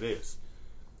than what it is.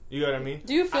 You know what I mean?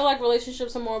 Do you feel like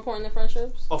relationships are more important than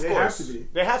friendships? Of course. They have to be.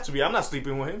 They have to be. I'm not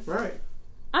sleeping with him. Right.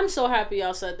 I'm so happy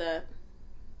y'all said that.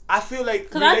 I feel like...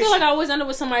 Because I feel like I always end up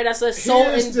with somebody that's like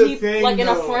so in deep, like in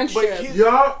a friendship.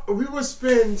 Y'all, we would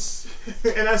spend...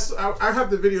 And I have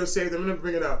the video saved. I'm going to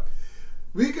bring it up.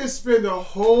 We could spend a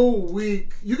whole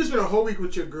week. You could spend a whole week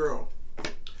with your girl.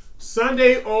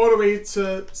 Sunday all the way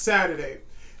to Saturday.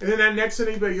 And then that next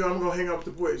Sunday, you be like, yo, I'm going to hang out with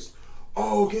the boys.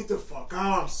 Oh, get the fuck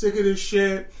out. I'm sick of this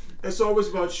shit. it's always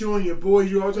about you and your boy.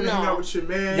 You always want to hang out with your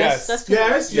man. Yes. That's too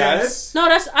much. Yes. No,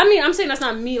 I'm saying that's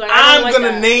not me. Like, I'm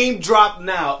going to name drop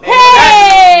now.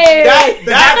 Hey!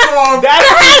 That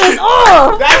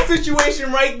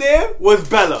situation right there was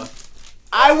Bella.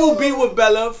 I will be with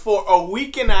Bella for a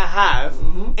week and a half,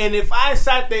 and if I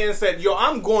sat there and said, yo,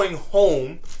 I'm going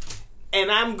home, and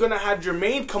I'm going to have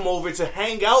Jermaine come over to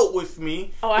hang out with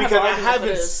me, because I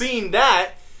haven't seen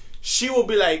that, she will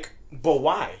be like, but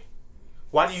why?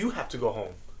 Why do you have to go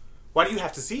home? Why do you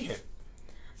have to see him?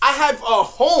 I have a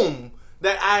home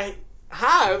that I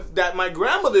have that my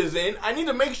grandmother's in. I need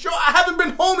to make sure. I haven't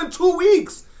been home in 2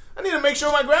 weeks. I need to make sure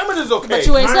my grandmother's okay. But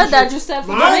you ain't said that. You said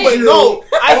for Jermaine. No,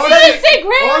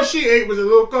 all she ate was a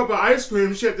little cup of ice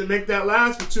cream. She had to make that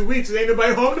last for 2 weeks. And ain't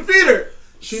nobody home to feed her.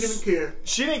 She didn't care.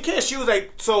 She didn't care. She was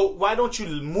like, so why don't you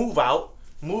move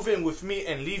in with me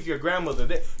and leave your grandmother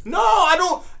there? No, I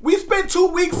don't. We spent 2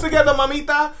 weeks together,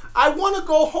 mamita. I want to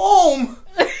go home.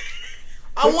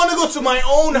 I want to go to my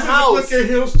own house. Put their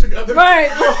heels together. Right.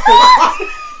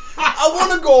 I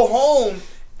want to go home.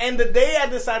 And the day I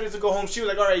decided to go home, she was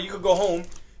like, all right, you could go home.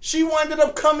 She ended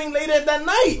up coming later that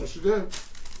night. Yes, she did.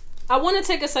 I want to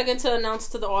take a second to announce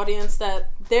to the audience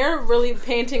that they're really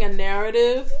painting a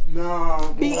narrative.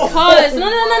 No. Because,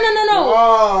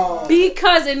 no.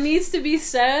 Because it needs to be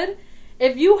said,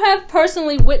 if you have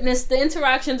personally witnessed the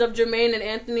interactions of Jermaine and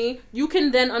Anthony, you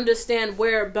can then understand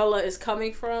where Bella is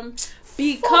coming from.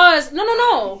 Because,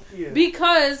 no. Yeah.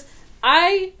 Because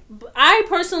I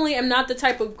personally am not the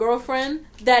type of girlfriend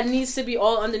that needs to be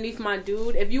all underneath my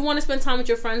dude. If you want to spend time with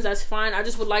your friends, that's fine. I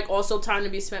just would like also time to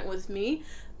be spent with me.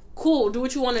 Cool, do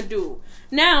what you want to do.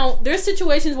 Now, there's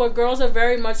situations where girls are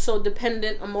very much so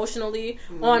dependent emotionally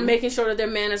on making sure that their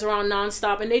man is around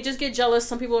nonstop, and they just get jealous.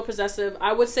 Some people are possessive.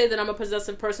 I would say that I'm a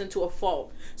possessive person to a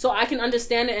fault. So I can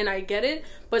understand it and I get it,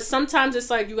 but sometimes it's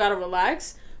like you gotta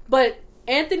relax. But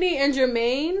Anthony and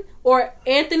Jermaine, or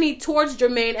Anthony towards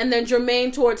Jermaine, and then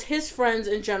Jermaine towards his friends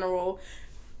in general,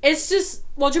 it's just,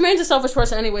 well, Jermaine's a selfish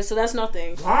person anyway, so that's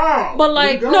nothing. Wow. But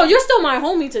like, no, you're still my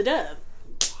homie to death.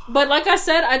 But like I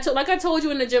said, like I told you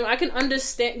in the gym, I can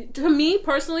understand. To me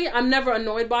personally, I'm never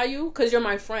annoyed by you because you're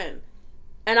my friend,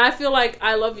 and I feel like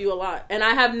I love you a lot, and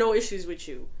I have no issues with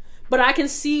you. But I can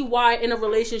see why in a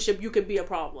relationship you could be a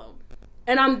problem,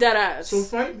 and I'm dead ass. So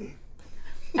fight me.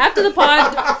 After the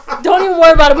pod, don't even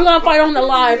worry about it. We're gonna fight on the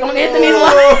live, on Anthony's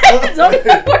live. Don't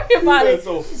even worry about it.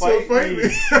 So fight me.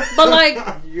 But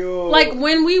like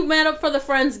when we met up for the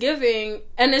Friendsgiving,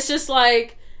 and it's just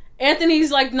like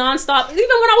Anthony's like nonstop. Even when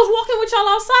I was walking with y'all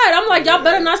outside, I'm like, y'all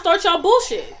better not start y'all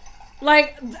bullshit.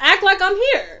 Like, act like I'm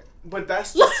here. But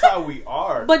that's just how we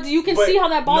are. But you can see how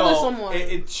that bothers someone.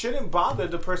 It shouldn't bother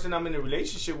the person I'm in a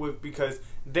relationship with, because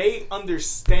they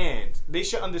understand. They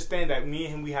should understand that me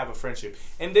and him, we have a friendship.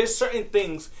 And there's certain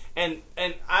things, and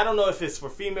I don't know if it's for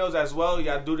females as well.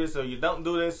 Y'all do this or you don't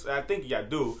do this. I think y'all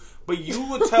do. But you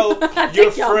would tell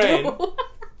your friend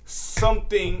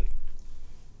something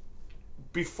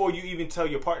before you even tell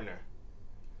your partner.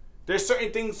 There's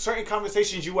certain things, certain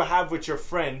conversations you will have with your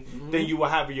friend than you will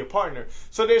have with your partner.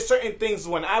 So there's certain things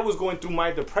when I was going through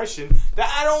my depression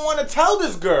that I don't want to tell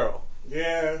this girl.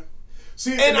 Yeah.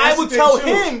 See, and I would tell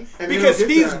him because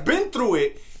he's been through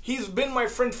it. He's been my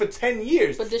friend for 10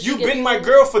 years. You've been my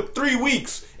girl for 3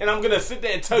 weeks, and I'm gonna sit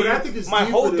there and tell you my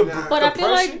whole depression. But I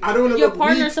feel like I don't want to your look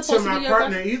partner's weak supposed to to be my your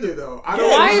partner either, though.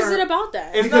 Why is it about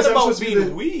that? It's not about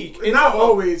being weak. It's not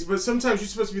always, but sometimes you're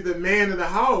supposed to be the man of the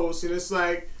house, and it's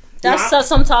like that's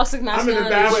some toxic masculinity. I'm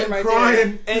in the bathroom right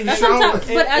crying. There. That's sometimes,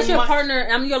 but as your partner,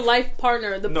 I'm your life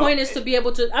partner. The point is to be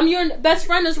able to. I'm your best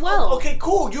friend as well. Okay,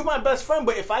 cool. You're my best friend,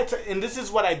 but if and this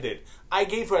is what I did. I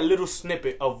gave her a little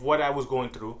snippet of what I was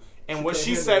going through, and what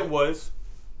she said was,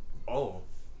 "Oh,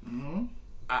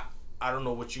 I don't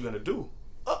know what you're gonna do."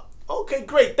 Okay,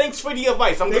 great. Thanks for the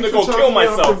advice. I'm gonna go kill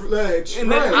myself,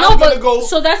 and then I'm gonna go.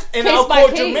 So that's and I'll call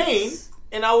Jermaine.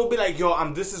 And I will be like,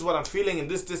 yo, this is what I'm feeling,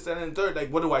 and this, that, and third. Like,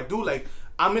 what do I do? Like,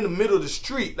 I'm in the middle of the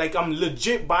street. Like, I'm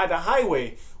legit by the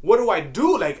highway. What do I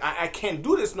do? Like, I can't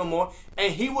do this no more.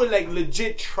 And he would, like,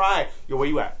 legit try. Yo, where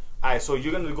you at? All right, so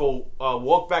you're going to go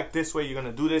walk back this way. You're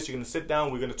going to do this. You're going to sit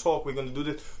down. We're going to talk. We're going to do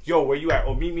this. Yo, where you at?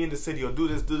 Or meet me in the city. Or do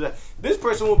this, do that. This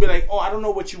person will be like, oh, I don't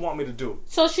know what you want me to do.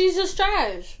 So she's just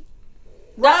trash.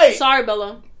 Right. Sorry,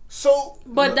 Bella. So,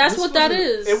 but that's what that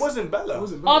is. It wasn't Bella.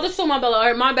 Oh, this was my Bella. All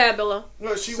right, my bad, Bella.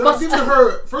 No, she was giving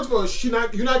her. First of all,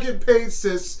 you're not getting paid,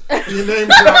 sis. Your name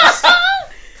drops.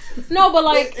 No, but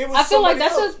like, I feel like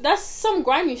that's some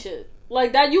grimy shit.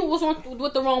 Like that, you was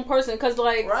with the wrong person, cause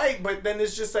like. Right, but then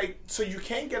it's just like, so you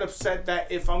can't get upset that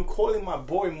if I'm calling my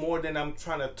boy more than I'm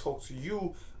trying to talk to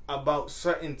you about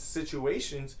certain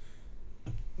situations.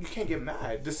 you can't get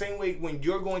mad. The same way when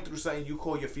you're going through something, you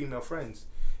call your female friends,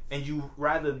 and you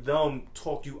rather them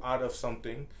talk you out of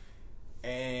something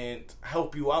and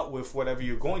help you out with whatever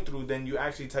you're going through, then you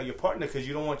actually tell your partner, because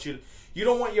you don't want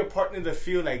your partner to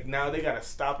feel like now they gotta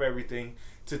stop everything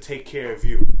to take care of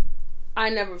you. I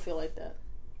never feel like that.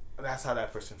 That's how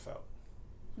that person felt.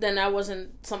 Then I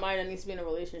wasn't somebody that needs to be in a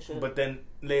relationship. But then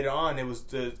later on, it was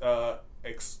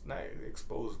not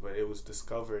exposed, but it was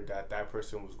discovered that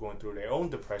person was going through their own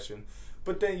depression.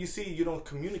 But then you see, you don't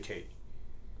communicate.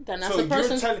 Then that's a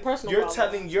person's personal problem. You're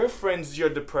telling your friends your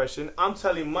depression. I'm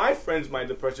telling my friends my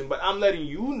depression, but I'm letting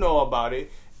you know about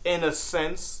it in a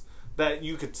sense that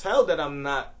you could tell that I'm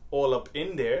not all up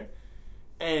in there.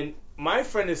 And my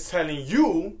friend is telling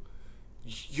you,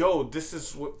 yo, this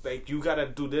is what, like, you gotta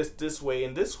do this way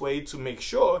and this way to make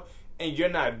sure, and you're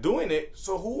not doing it.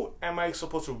 So who am I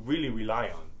supposed to really rely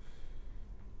on?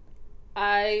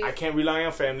 I can't rely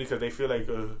on family because they feel like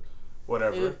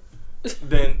whatever.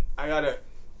 Then I got a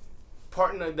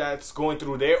partner that's going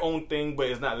through their own thing, but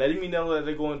is not letting me know that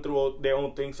they're going through their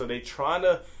own thing. So they trying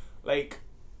to, like,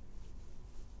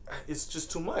 it's just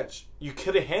too much. You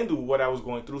couldn't handle what I was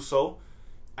going through, so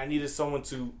I needed someone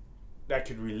that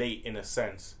could relate in a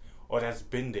sense, or that's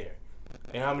been there.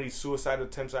 And how many suicide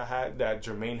attempts I had that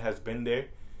JERMAINE has been there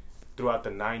throughout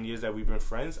the 9 years that we've been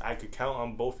friends, I could count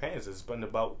on both hands. It's been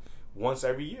about once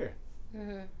every year.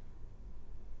 Mm-hmm.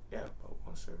 Yeah, about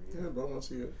once every year. Yeah, about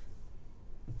once a year.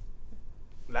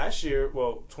 Last year,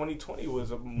 2020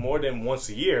 was more than once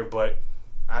a year, but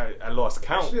I lost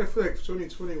count. Actually, I feel like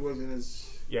 2020 wasn't as...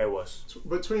 Yeah, it was.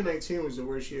 But 2019 was the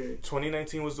worst year.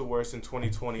 2019 was the worst. In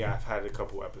 2020, I've had a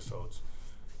couple episodes.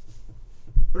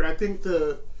 But I think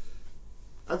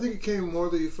it came more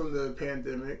from the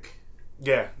pandemic.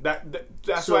 Yeah,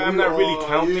 that's why I'm not really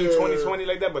counting 2020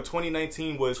 like that. But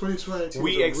 2019 was 2019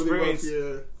 we experienced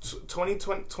really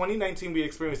rough, 2019 we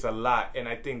experienced a lot, and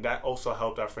I think that also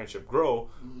helped our friendship grow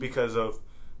because of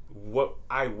what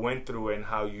I went through and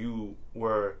how you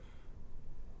were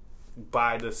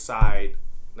by the side.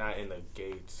 Not in a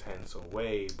gay sense or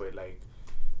way, but like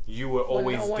you were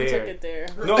always no one there. Took it there.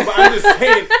 No, but I'm just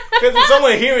saying, because if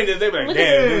someone hearing this, they'd be like,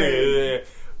 damn.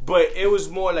 But it was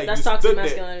more like that's you toxic stood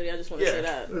masculinity. there. I just want to say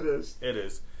that it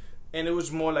is, and it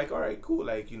was more like, all right, cool,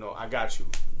 like, you know, I got you.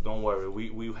 Don't worry,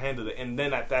 we handled it. And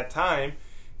then at that time,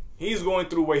 he's going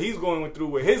through what he's going through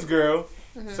with his girl,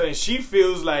 so and she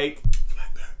feels like.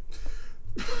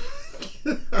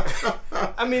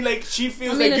 I mean, like, she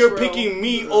feels like you're picking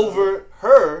me over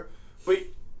her, but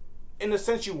in a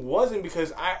sense you wasn't,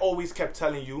 because I always kept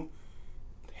telling you,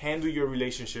 handle your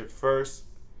relationship first,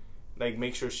 like,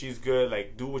 make sure she's good,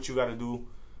 like, do what you gotta do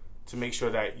to make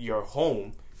sure that you're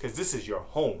home, because this is your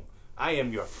home. I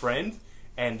am your friend,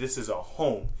 and this is a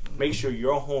home. Make sure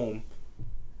your home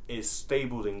is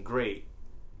stable and great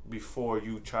before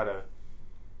you try to,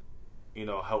 you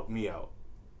know, help me out.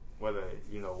 Whether,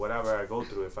 you know, whatever I go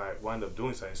through, if I wind up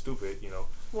doing something stupid, you know.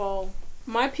 Well,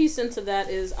 my piece into that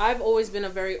is I've always been a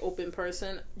very open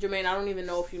person. JERMAINE, I don't even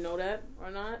know if you know that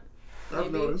or not. Maybe.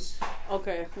 I've noticed.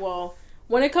 Okay, well,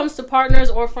 when it comes to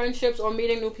partners or friendships or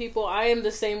meeting new people, I am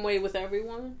the same way with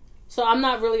everyone. So I'm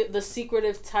not really the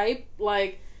secretive type.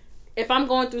 Like, if I'm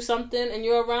going through something and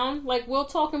you're around, like, we'll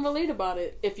talk and relate about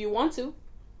it if you want to.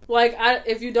 Like,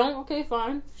 if you don't, okay,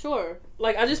 fine, sure.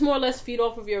 Like, I just more or less feed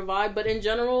off of your vibe, but in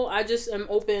general, I just am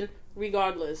open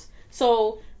regardless.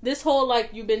 So, this whole,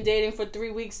 like, you've been dating for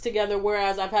 3 weeks together,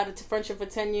 whereas I've had a friendship for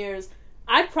 10 years,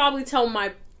 I'd probably tell them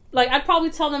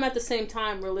at the same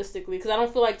time, realistically, because I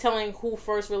don't feel like telling who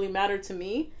first really mattered to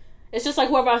me. It's just, like,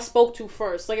 whoever I spoke to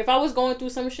first. Like, if I was going through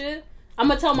some shit, I'm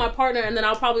going to tell my partner, and then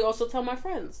I'll probably also tell my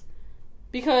friends.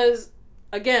 Because...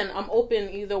 Again, I'm open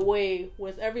either way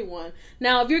with everyone.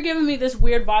 Now, if you're giving me this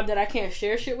weird vibe that I can't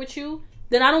share shit with you,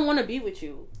 then I don't want to be with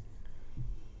you.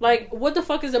 Like, what the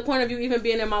fuck is the point of you even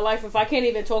being in my life if I can't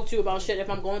even talk to you about shit if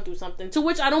I'm going through something? To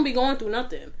which I don't be going through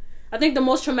nothing. I think the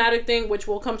most traumatic thing, which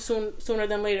will come sooner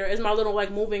than later, is my little,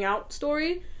 like, moving out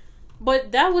story.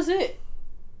 But that was it.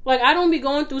 Like, I don't be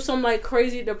going through some, like,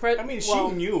 crazy depression. I mean,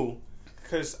 she knew.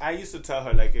 Because I used to tell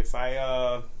her, like, if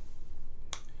I,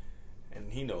 and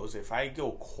he knows, if I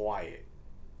go quiet,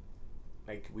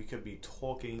 like, we could be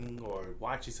talking or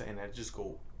watching something, and I just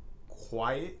go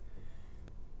quiet,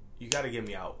 you got to get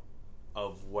me out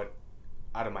of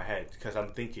my head, because I'm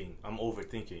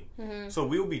overthinking. Mm-hmm. So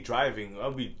we'll be driving,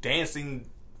 I'll be dancing,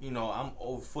 you know,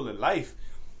 I'm full of life,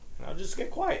 and I'll just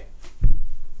get quiet.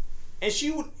 And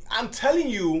I'm telling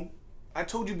you, I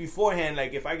told you beforehand,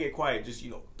 like, if I get quiet, just,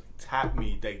 you know, tap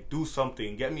me, like, do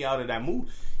something, get me out of that mood.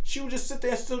 She would just sit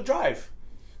there and still drive.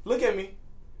 Look at me.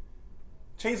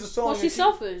 change the song. Well, she's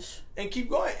selfish. And keep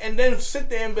going. And then sit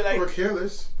there and be like... Or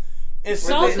careless. It's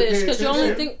selfish, because you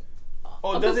only think...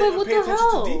 Or doesn't pay attention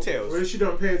to details. Or she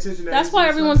don't pay attention to That's why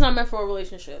everyone's not meant for a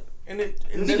relationship. And then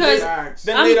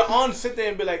later on, sit there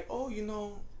and be like, oh, you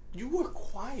know, you were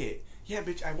quiet. Yeah,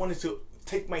 bitch, I wanted to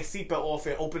take my seatbelt off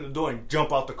and open the door and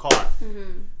jump out the car.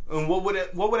 Mm-hmm. And what would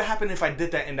have happened if I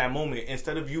did that in that moment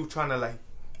instead of you trying to like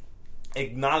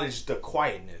acknowledge the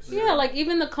quietness? Yeah, like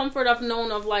even the comfort I've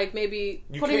known of like maybe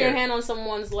putting your hand on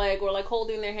someone's leg or like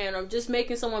holding their hand or just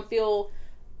making someone feel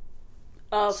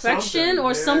affection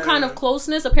or some kind of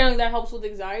closeness. Apparently that helps with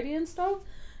anxiety and stuff,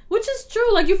 which is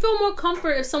true. Like you feel more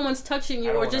comfort if someone's touching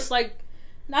you or just like,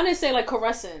 I didn't say like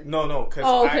caressing. No,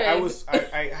 because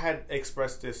I had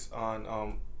expressed this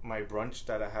on my brunch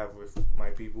that I have with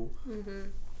my people,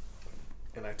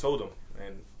 and I told them,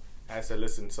 and I said,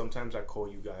 listen, sometimes I call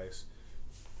you guys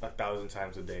 1,000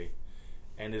 times a day,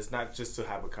 and it's not just to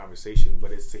have a conversation,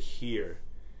 but it's to hear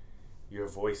your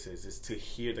voices, it's to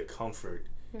hear the comfort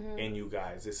in you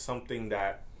guys. It's something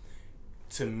that,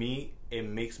 to me, it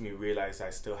makes me realize I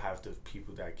still have the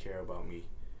people that care about me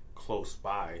close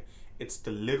by. It's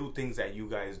the little things that you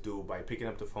guys do by picking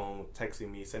up the phone,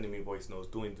 texting me, sending me voice notes,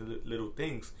 doing the little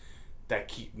things that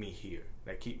keep me here,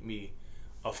 that keep me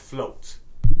afloat,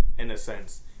 in a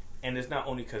sense. And it's not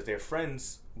only because they're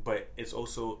friends, but it's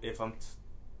also if I'm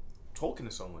talking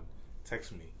to someone,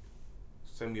 text me,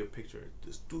 send me a picture,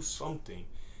 just do something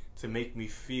to make me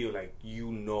feel like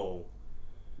you know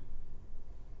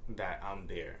that I'm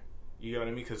there. You know what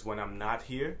I mean? Because when I'm not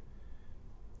here,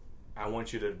 I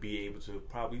want you to be able to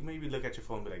probably maybe look at your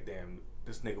phone and be like, damn,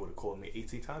 this nigga would have called me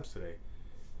 18 times today.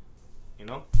 You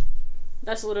know?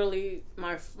 That's literally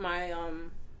my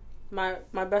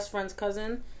best friend's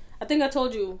cousin. I think I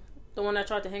told you, the one that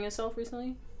tried to hang himself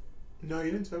recently. No,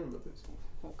 you didn't tell me about this.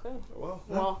 Okay.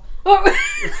 Well.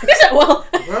 He said, well.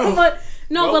 But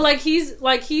no, but like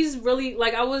he's really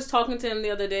like, I was talking to him the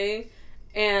other day,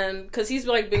 and because he's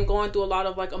like been going through a lot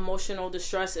of like emotional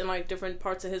distress in like different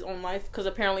parts of his own life, because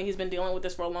apparently he's been dealing with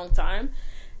this for a long time,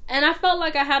 and I felt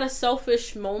like I had a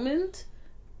selfish moment,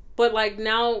 but like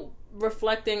now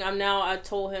reflecting, I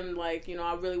told him like, you know,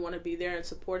 I really want to be there and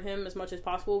support him as much as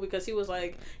possible, because he was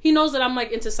like, he knows that I'm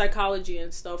like into psychology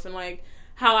and stuff, and like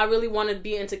how I really want to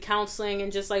be into counseling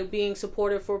and just like being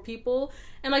supportive for people.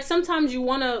 And like sometimes you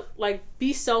want to like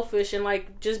be selfish and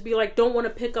like just be like, don't want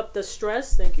to pick up the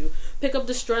stress. Pick up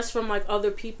the stress from like other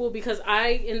people, because I,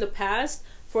 in the past,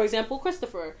 for example,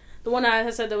 Christopher, the one I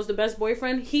had said that was the best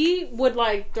boyfriend, he would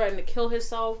like threaten to kill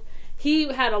himself.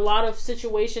 He had a lot of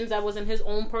situations that was in his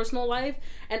own personal life.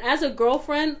 And as a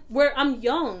girlfriend, where I'm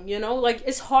young, you know, like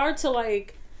it's hard to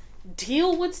like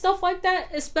deal with stuff like that,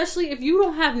 especially if you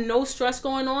don't have no stress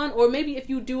going on, or maybe if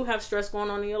you do have stress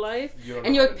going on in your life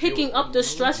and you're picking up the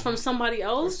stress from somebody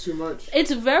else. It's too much.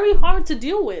 It's very hard to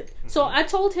deal with. So I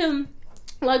told him,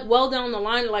 like, well down the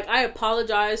line, like, I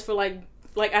apologize for like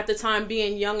at the time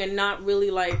being young and not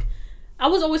really like, I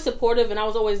was always supportive and I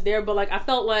was always there, but like I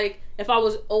felt like if I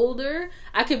was older,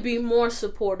 I could be more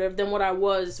supportive than what I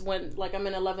was when like I'm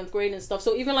in 11th grade and stuff.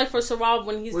 So even like for Sarab,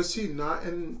 when was he not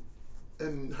in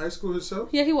high school himself?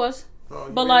 Yeah, he was.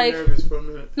 Oh, but like, nervous for a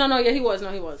minute. No, yeah, he was.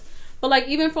 But like,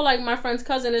 even for like my friend's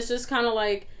cousin, it's just kind of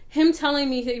like him telling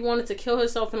me he wanted to kill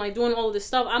himself and like doing all of this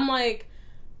stuff. I'm like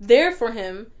there for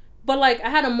him, but like I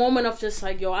had a moment of just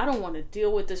like, yo, I don't want to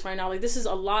deal with this right now. Like this is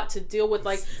a lot to deal with.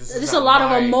 Like this is a lot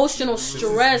of emotional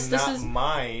stress. This is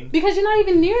mine because you're not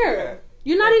even near. Yeah.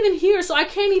 You're not even here, so I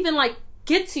can't even like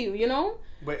get to you. You know.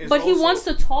 But he wants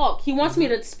to talk. He wants me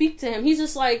to speak to him. He's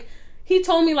just like. He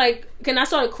told me, like, and I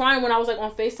started crying when I was, like,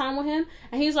 on FaceTime with him.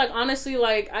 And he's like, honestly,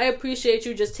 like, I appreciate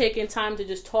you just taking time to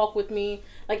just talk with me.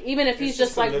 Like, even if he's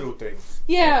just like... little things.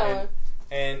 Yeah.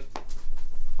 And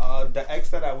the ex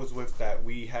that I was with, that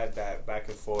we had that back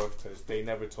and forth, because they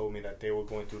never told me that they were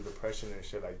going through depression and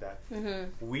shit like that.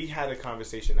 Mm-hmm. We had a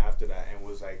conversation after that and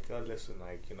was like, oh, listen,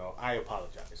 like, you know, I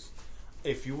apologize.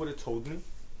 If you would have told me,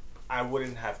 I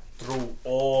wouldn't have threw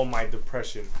all my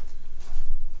depression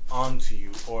onto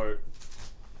you, or...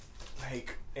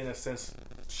 like, in a sense,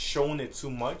 shown it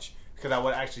too much, because I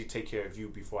would actually take care of you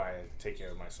before I take care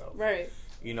of myself. Right.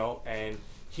 You know, and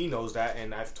he knows that,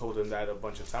 and I've told him that a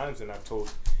bunch of times, and I've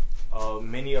told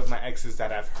many of my exes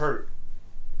that I've hurt,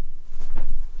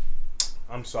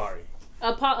 I'm sorry.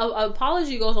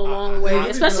 Apology goes a long way,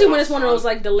 especially when it's one of those,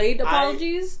 like, delayed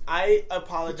apologies. I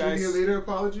apologize. Did you hear later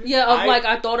apology? Yeah, like,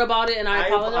 I thought about it, and I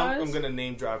apologize. I'm going to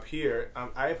name drop here.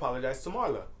 I apologize to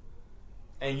Marla.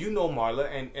 And you know Marla,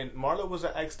 and Marla was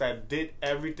an ex that did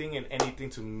everything and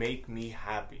anything to make me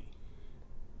happy.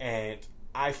 And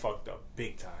I fucked up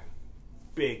big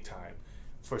time.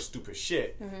 for stupid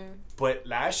shit. But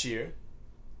last year,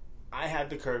 I had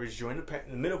the courage during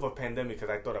the middle of a pandemic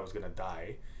because I thought I was going to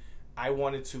die. I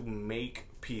wanted to make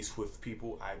peace with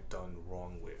people I've done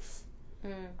wrong with.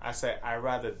 I said, I'd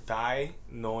rather die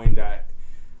knowing that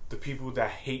the people that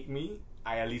hate me,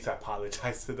 I at least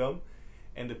apologize to them.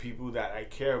 And the people that I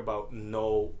care about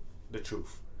know the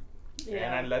truth. Yeah.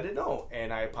 And I let it know.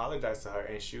 And I apologized to her.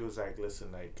 And she was like,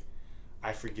 listen, like,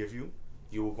 I forgive you.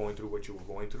 You were going through what you were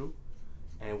going through.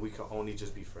 And we can only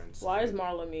just be friends. Why is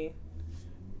Marla me?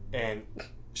 And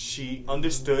she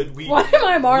understood. Why am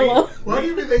I Marla? Why do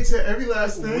you relate to every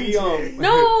last thing?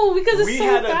 No, because it's we so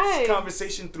had bad. a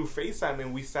conversation through FaceTime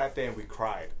and we sat there and we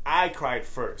cried. I cried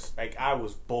first. Like, I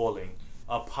was bawling,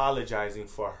 apologizing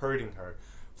for hurting her,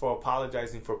 for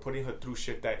apologizing for putting her through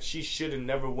shit that she should have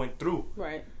never went through.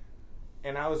 Right.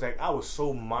 And I was like, I was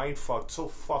so mind-fucked, so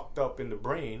fucked up in the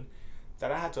brain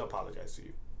that I had to apologize to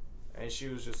you. And she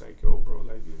was just like, yo, bro,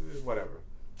 like, whatever.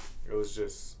 It was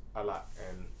just a lot.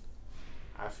 And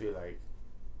I feel like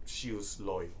she was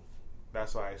loyal.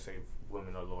 That's why I say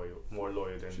women are loyal, more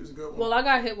loyal than. She was a good one. Well, I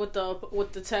got hit with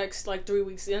the text like 3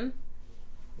 weeks in.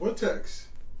 What text?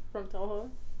 From Toho.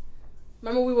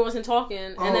 Remember we wasn't talking,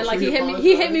 and then so like he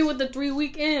hit me with the 3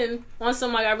 week in on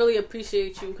some like I really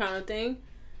appreciate you kind of thing.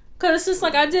 Cause it's just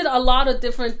like I did a lot of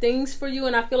different things for you,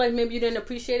 and I feel like maybe you didn't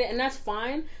appreciate it, and that's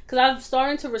fine. Cause I'm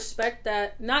starting to respect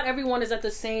that not everyone is at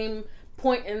the same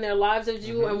point in their lives as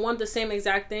you and want the same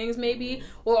exact things maybe,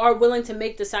 or are willing to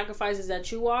make the sacrifices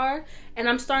that you are. And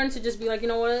I'm starting to just be like, you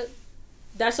know what,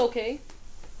 that's okay,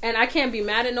 and I can't be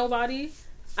mad at nobody.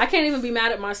 I can't even be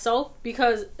mad at myself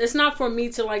because it's not for me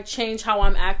to like change how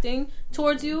I'm acting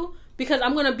towards you. Because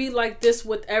I'm going to be like this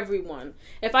with everyone.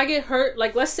 If I get hurt,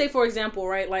 like let's say for example,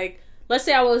 right? Like let's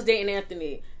say I was dating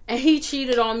Anthony and he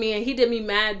cheated on me and he did me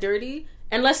mad dirty.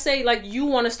 And let's say like you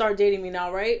want to start dating me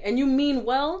now, right? And you mean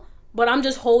well, but I'm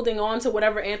just holding on to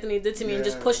whatever Anthony did to me and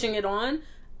just pushing it on.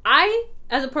 I,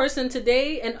 as a person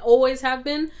today and always have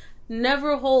been,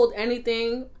 never hold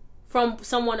anything from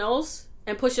someone else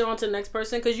and push it on to the next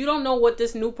person. Because you don't know what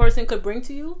this new person could bring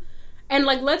to you. And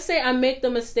like let's say I make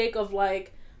the mistake of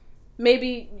like,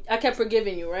 maybe I kept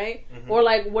forgiving you, right? Or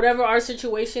like whatever our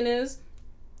situation is.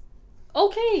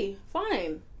 Okay,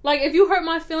 fine. Like if you hurt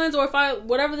my feelings or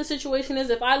whatever the situation is,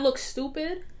 if I look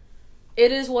stupid,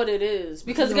 it is what it is.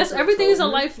 Because I guess everything is a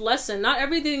life lesson. Not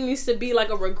everything needs to be like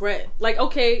a regret. Like,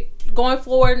 okay, going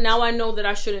forward, now I know that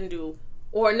I shouldn't do.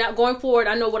 Or now going forward,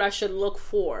 I know what I should look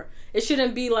for. It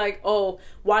shouldn't be like, oh,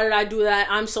 why did I do that?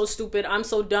 I'm so stupid. I'm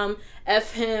so dumb.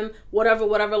 F him. Whatever.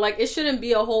 Like, it shouldn't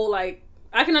be a whole like,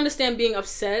 I can understand being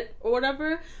upset or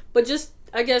whatever, but just,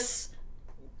 I guess,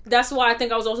 that's why I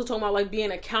think I was also talking about, like,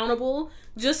 being accountable.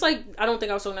 Just, like, I don't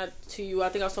think I was talking that to you. I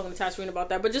think I was talking to Tasreen about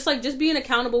that. But just, like, just being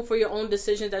accountable for your own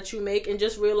decisions that you make and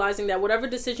just realizing that whatever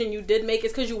decision you did make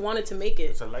is because you wanted to make it.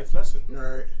 It's a life lesson.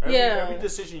 Right. Every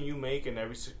decision you make in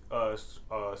every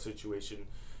situation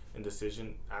and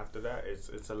decision after that,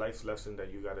 it's a life lesson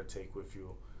that you got to take with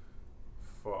you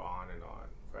for on and on.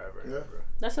 Forever and ever.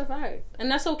 That's a fact, and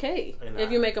that's okay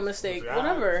if you make a mistake.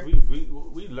 Whatever.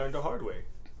 We learned the hard way.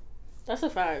 That's a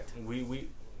fact. We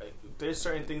there's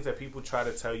certain things that people try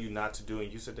to tell you not to do,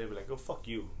 and you sit there and be like, "Oh fuck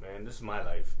you, man! This is my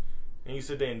life." And you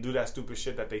sit there and do that stupid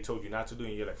shit that they told you not to do,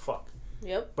 and you're like, "Fuck."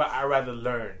 Yep. But I rather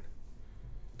learn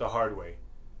the hard way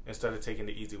instead of taking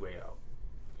the easy way out.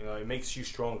 You know, it makes you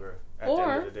stronger at the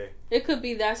end of the day. It could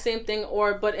be that same thing,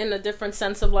 but in a different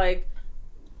sense of like.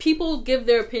 People give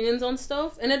their opinions on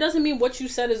stuff, and it doesn't mean what you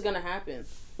said is gonna happen.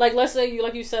 Like, let's say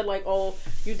you said, like, oh,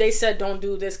 they said don't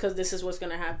do this because this is what's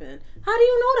gonna happen. How do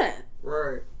you know that?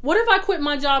 Right. What if I quit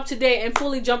my job today and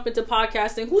fully jump into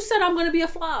podcasting? Who said I'm gonna be a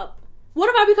flop? What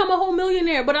if I become a whole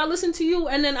millionaire, but I listened to you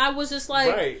and then I was just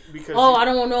like, because I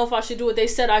don't know if I should do it. They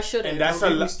said I shouldn't. And that's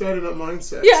we started a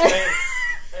mindset. Yeah.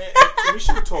 and we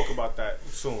should talk about that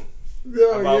soon.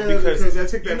 Because I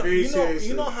take that very seriously.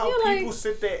 You know how people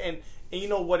sit there and you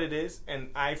know what it is, and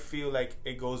I feel like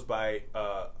it goes by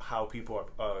how people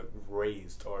are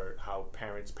raised or how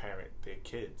parents parent their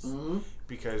kids,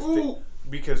 because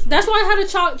that's why I had a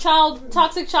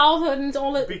toxic childhood and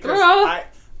all that. Because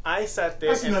I sat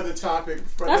there. That's another topic.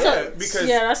 I've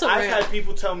had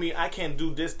people tell me I can't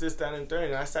do this, that, and third,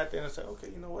 and I sat there and I said, okay,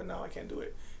 you know what? Now I can't do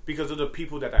it because of the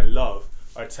people that I love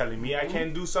are telling me I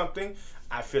can't do something.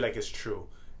 I feel like it's true.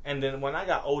 And then when I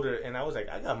got older, and I was like,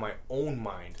 I got my own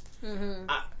mind.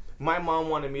 My mom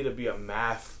wanted me to be a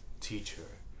math teacher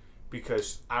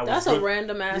because I was. That's good. A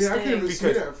random ass thing. I can't even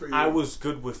see that for you. I was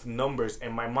good with numbers,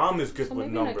 and my mom is good with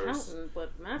numbers. An accountant,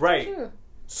 but math right. Teacher.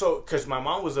 So, because my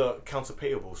mom was a accounts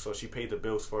payable, so she paid the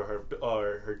bills for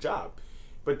her job,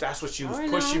 But that's what she was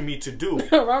pushing me to do.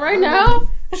 right now?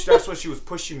 That's what she was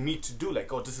pushing me to do.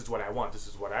 Like, oh, this is what I want. This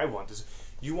is what I want.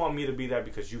 You want me to be that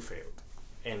because you failed.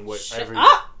 And whatever.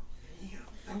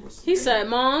 He said,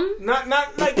 Mom. Not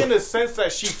like in the sense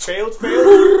that she failed.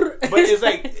 But it's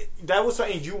like, that was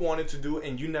something you wanted to do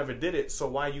and you never did it. So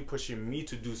why are you pushing me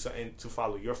to do something to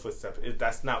follow your footsteps?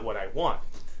 That's not what I want.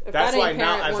 That's why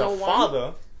now as a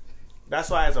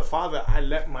father, I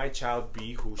let my child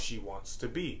be who she wants to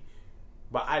be.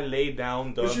 But I lay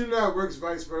down the... But you know it works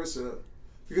vice versa.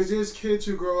 Because there's kids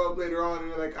who grow up later on and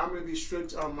they're like, I'm going to be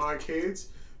strict on my kids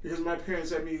because my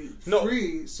parents let me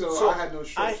free, so I had no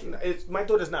structure. My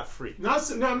daughter's not free. No,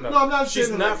 I'm not She's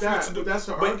saying not like free that, to do. but that's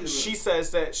her but argument. she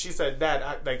said,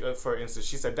 Dad, for instance,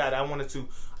 she said, Dad, I want to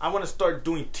start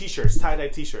doing t-shirts, tie-dye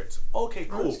t-shirts. Okay,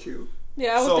 cool. Oh, that's cute.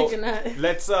 Yeah, I was thinking that.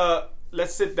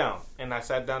 Let's sit down. And I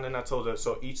sat down and I told her,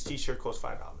 so each t-shirt costs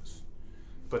 $5.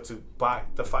 But to buy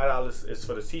the $5 is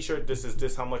for the t-shirt. This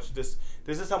is how much this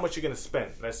is how much you're gonna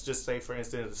spend. Let's just say, for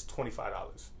instance, it's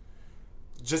 $25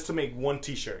 just to make one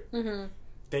t-shirt. Mm-hmm.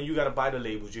 Then you gotta buy the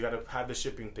labels. You gotta have the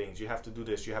shipping things. You have to do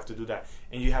this. You have to do that,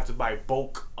 and you have to buy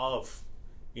bulk of.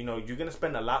 You know, you're gonna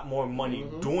spend a lot more money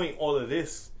doing all of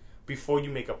this before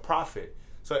you make a profit.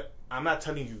 So I'm not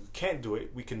telling you can't do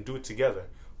it. We can do it together,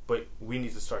 but we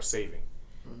need to start saving.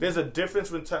 Mm-hmm. There's a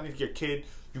difference when telling your kid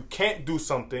you can't do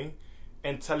something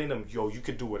and telling them, yo, you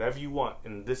can do whatever you want,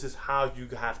 and this is how you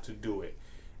have to do it.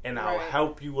 And I'll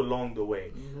help you along the way.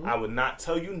 Mm-hmm. I would not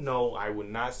tell you no. I would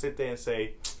not sit there and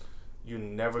say, you're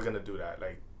never going to do that.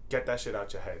 Like, get that shit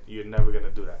out your head. You're never going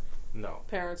to do that. No.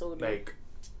 Parents will do. Like,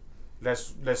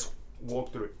 let's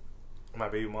walk through it. My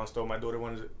baby mom told my daughter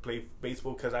wanted to play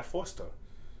baseball because I forced her.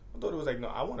 My daughter was like, no,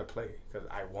 I want to play because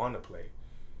I want to play.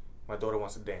 My daughter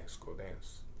wants to dance. Go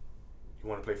dance. You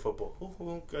want to play football?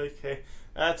 Ooh, okay.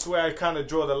 That's where I kind of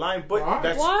draw the line. But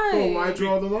why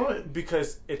draw the line?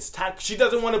 Because it's she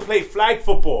doesn't want to play flag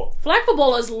football. Flag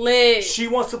football is lit. She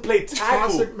wants to play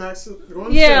tackle.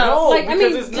 Yeah, no, like I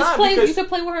mean, it's just not play. You could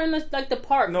play with her in the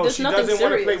park. No, There's she nothing doesn't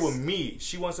serious. want to play with me.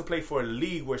 She wants to play for a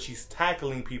league where she's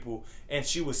tackling people, and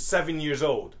she was 7 years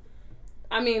old.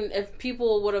 I mean, if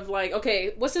people would have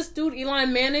okay, what's this dude, Eli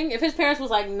Manning? If his parents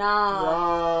was like,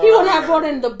 nah, he wouldn't have brought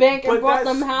in the bank and brought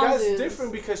them houses. That's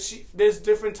different because there's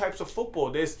different types of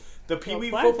football. There's the Pee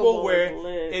Wee football where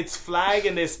it's flag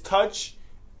and there's touch,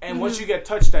 and once you get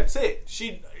touched, that's it.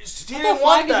 She didn't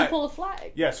want that. You pull a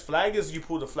flag. Yes, flag is you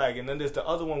pull the flag, and then there's the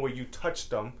other one where you touch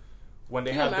them when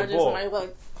they have the ball.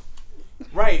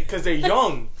 Right, because they're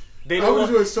young. They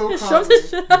don't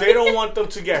want them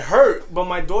to get hurt, but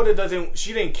my daughter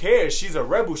she didn't care. She's a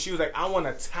rebel. She was like, I want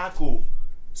to tackle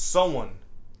someone.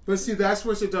 But see, that's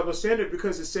what's a double standard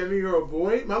because a 7-year-old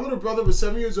boy, my little brother was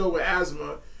 7 years old with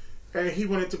asthma, and he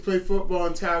wanted to play football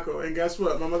and tackle. And guess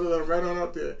what? My mother let him right on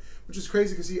out there, which is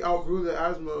crazy because he outgrew the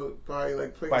asthma by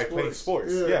playing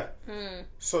sports. Yeah.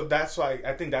 So that's why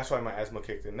I think that's why my asthma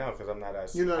kicked in now because I'm not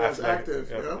as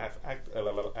active,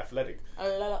 athletic.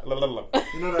 I'm not.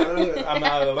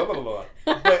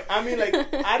 But I mean,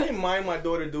 I didn't mind my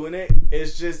daughter doing it.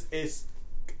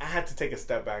 I had to take a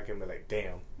step back and be like,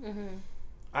 damn. Mm-hmm.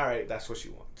 All right, that's what she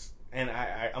wants, and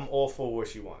I'm all for what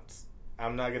she wants.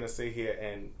 I'm not gonna sit here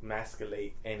and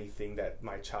masculate anything that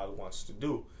my child wants to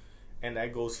do. And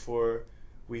that goes for,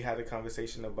 we had a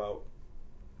conversation about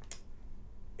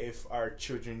if our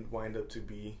children wind up to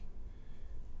be,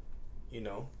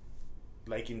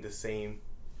 liking the same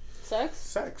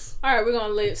sex. All right, we're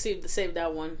going to save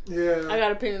that one. Yeah. I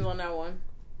got opinions on that one.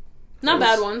 Not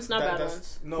bad ones. No,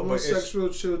 homosexual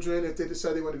children, if they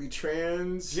decide they want to be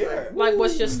trans. Yeah. Like,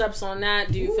 what's your steps on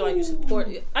that? Do you feel like you support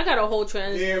it? I got a whole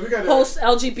we got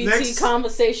post-LGBT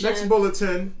conversation. Next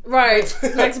bulletin. Right.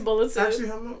 Next bulletin. Actually,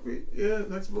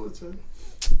 next bulletin.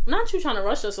 Not you trying to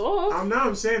rush us off.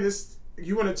 I'm saying this.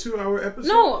 You want a 2-hour episode?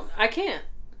 No, I can't.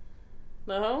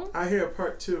 The hell? I hear a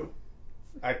part 2.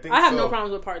 I have no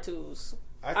problems with part 2s.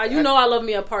 I love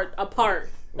me a part.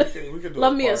 We could do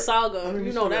love me a saga. I mean,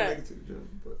 you know that.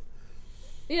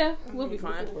 Yeah, we'll be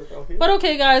fine. But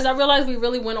okay, guys, I realize we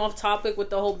really went off topic with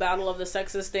the whole battle of the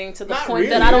sexes thing to the point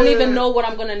that I don't even know what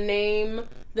I'm gonna name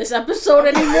this episode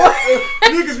anymore.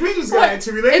 Because we just got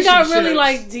into relationships. It got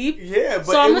really deep. Yeah, but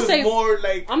so I'm gonna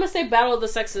say battle of the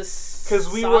sexes because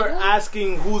we were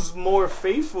asking who's more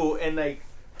faithful and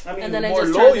more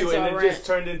loyal, and it just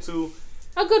turned into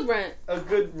a good rant. A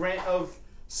good rant of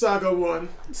Saga 1.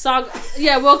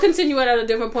 Yeah, we'll continue it at a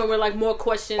different point where more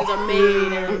questions are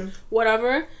made and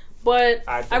whatever. But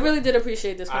I really did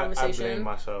appreciate this conversation. I blame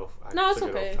myself. No, it's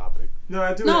okay. No,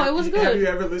 I do. No, it was good. Have you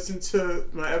ever listened to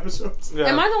my episodes? Yeah.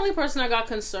 Am I the only person that got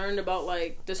concerned about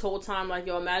like this whole time? Like,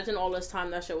 yo, imagine all this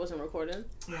time that shit wasn't recording.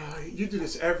 You do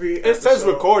this every It says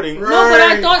recording. Right. No, but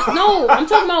I thought no. I'm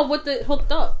talking about with it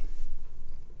hooked up.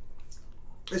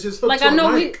 It's just hooked Like to I know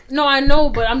a mic. I know,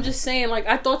 but I'm just saying. Like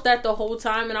I thought that the whole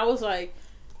time, and I was like,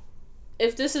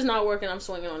 if this is not working, I'm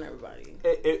swinging on everybody.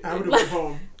 I would have went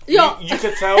home. Yo, You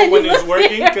could tell when it's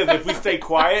working because if we stay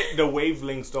quiet, the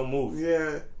wavelengths don't move.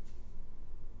 Yeah.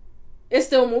 it's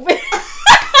still moving.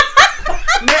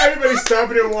 Now everybody's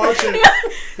stopping and watching.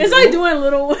 It's like doing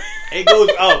little. It goes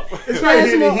up. It's right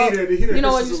here, the more heater. The heater. You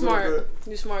know what? hisses You're a little smart. bit.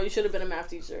 You're smart. You should have been a math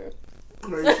teacher.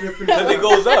 No, you should have finished Because it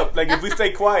goes up. Like if we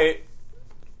stay quiet,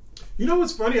 You know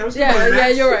what's funny? I was Yeah,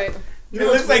 you're right. You it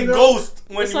know looks what's like funny, though? ghost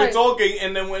when It's we're like- talking,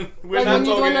 and then when we're Like not when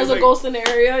talking, there's it's a like, ghost in the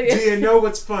area. Do you know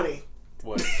what's funny?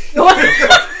 What? What?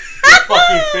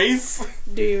 Fucking face.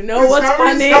 Do you know what's How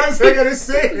many funny? times I gotta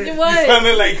say it? What?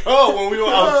 Sounded like, oh, when we were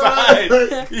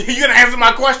outside. You gonna answer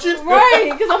my question? Right,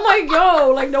 because I'm like,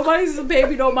 yo, like nobody's a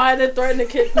baby, don't mind it, threaten to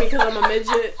kick me because I'm a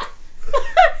midget.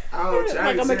 Ouch! Like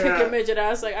I'm gonna kick your midget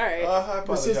ass. Like, all right, I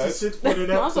My sister's apologize. 6 foot and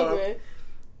no, up. it's okay.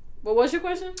 But what's your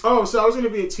question? Oh, so I was gonna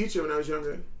be a teacher when I was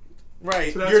younger.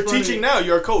 Right. So that's You're funny. teaching now.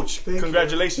 You're a coach. Thank you.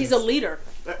 Congratulations. He's a leader.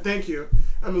 Thank you.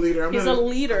 I'm a leader. He's a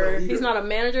leader. He's not a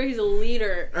manager. He's a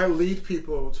leader. I lead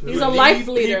people to. He's You a lead life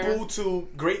leader. people to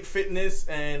great fitness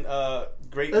and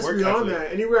great That's work beyond ethic.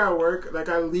 that. Anywhere I work, like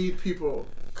I lead people.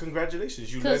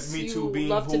 Congratulations. You led Because me you to being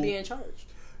love who... to be in charge.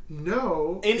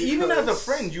 No. And even as a because-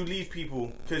 friend, you lead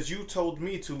people because you told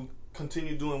me to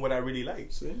continue doing what I really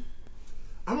like. See?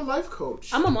 I'm a life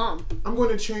coach. I'm a mom. I'm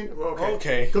going to change. Well, okay.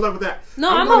 Okay. Good luck with that. No,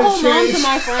 I'm a gonna whole mom to change-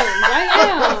 my friends. I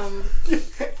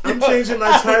am. I'm changing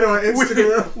my title on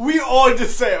Instagram. We all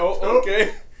just say, oh,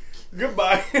 okay.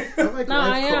 Goodbye. I'm like No,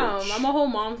 life I am. coach. I'm a whole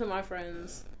mom to my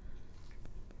friends.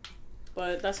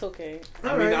 But that's okay.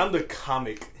 I mean, I'm the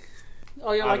comic.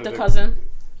 Oh, you're Out like of the the- cousin.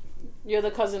 You're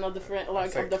the cousin of the friend,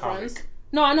 like said of the comic. friends.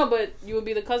 No, I know, but you would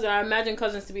be the cousin. I imagine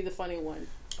cousins to be the funny one.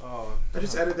 Oh, I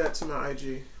just added that to my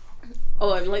IG. Oh,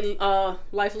 like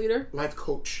life leader. Life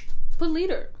coach. Put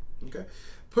leader. Okay.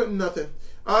 Putting nothing.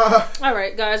 All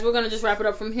right, guys, we're gonna just wrap it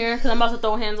up from here because I'm about to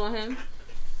throw hands on him.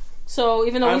 So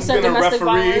even though I'm we said gonna domestic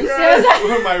referee violence,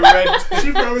 with my red.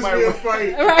 She promised My- me a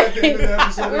fight Right. at the end of the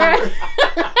episode. right,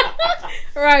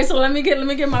 right. So let me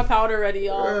get my powder ready,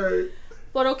 y'all. Right.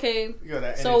 But okay, Yo,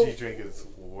 that So- energy drink is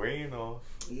wearing off.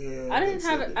 Yeah. I didn't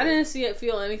have it. I didn't see it,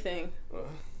 feel anything.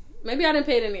 Maybe I didn't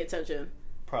pay it any attention.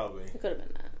 Probably. It could have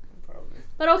been that. Probably.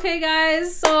 But okay,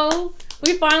 guys. So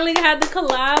we finally had the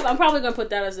collab. I'm probably gonna put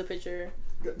that as the picture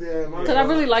Yeah, because I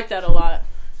really like that a lot.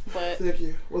 But Thank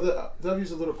you. Well, the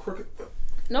W's a little crooked.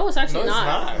 no, it's actually No, it's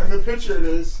not. In the picture, it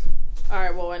is. All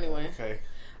right. Well, anyway. Okay.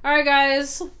 All right,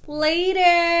 guys.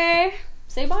 Later.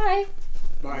 Say bye.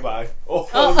 Bye. Bye. Oh,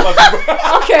 Oh. I was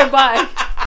about to- Okay. Bye.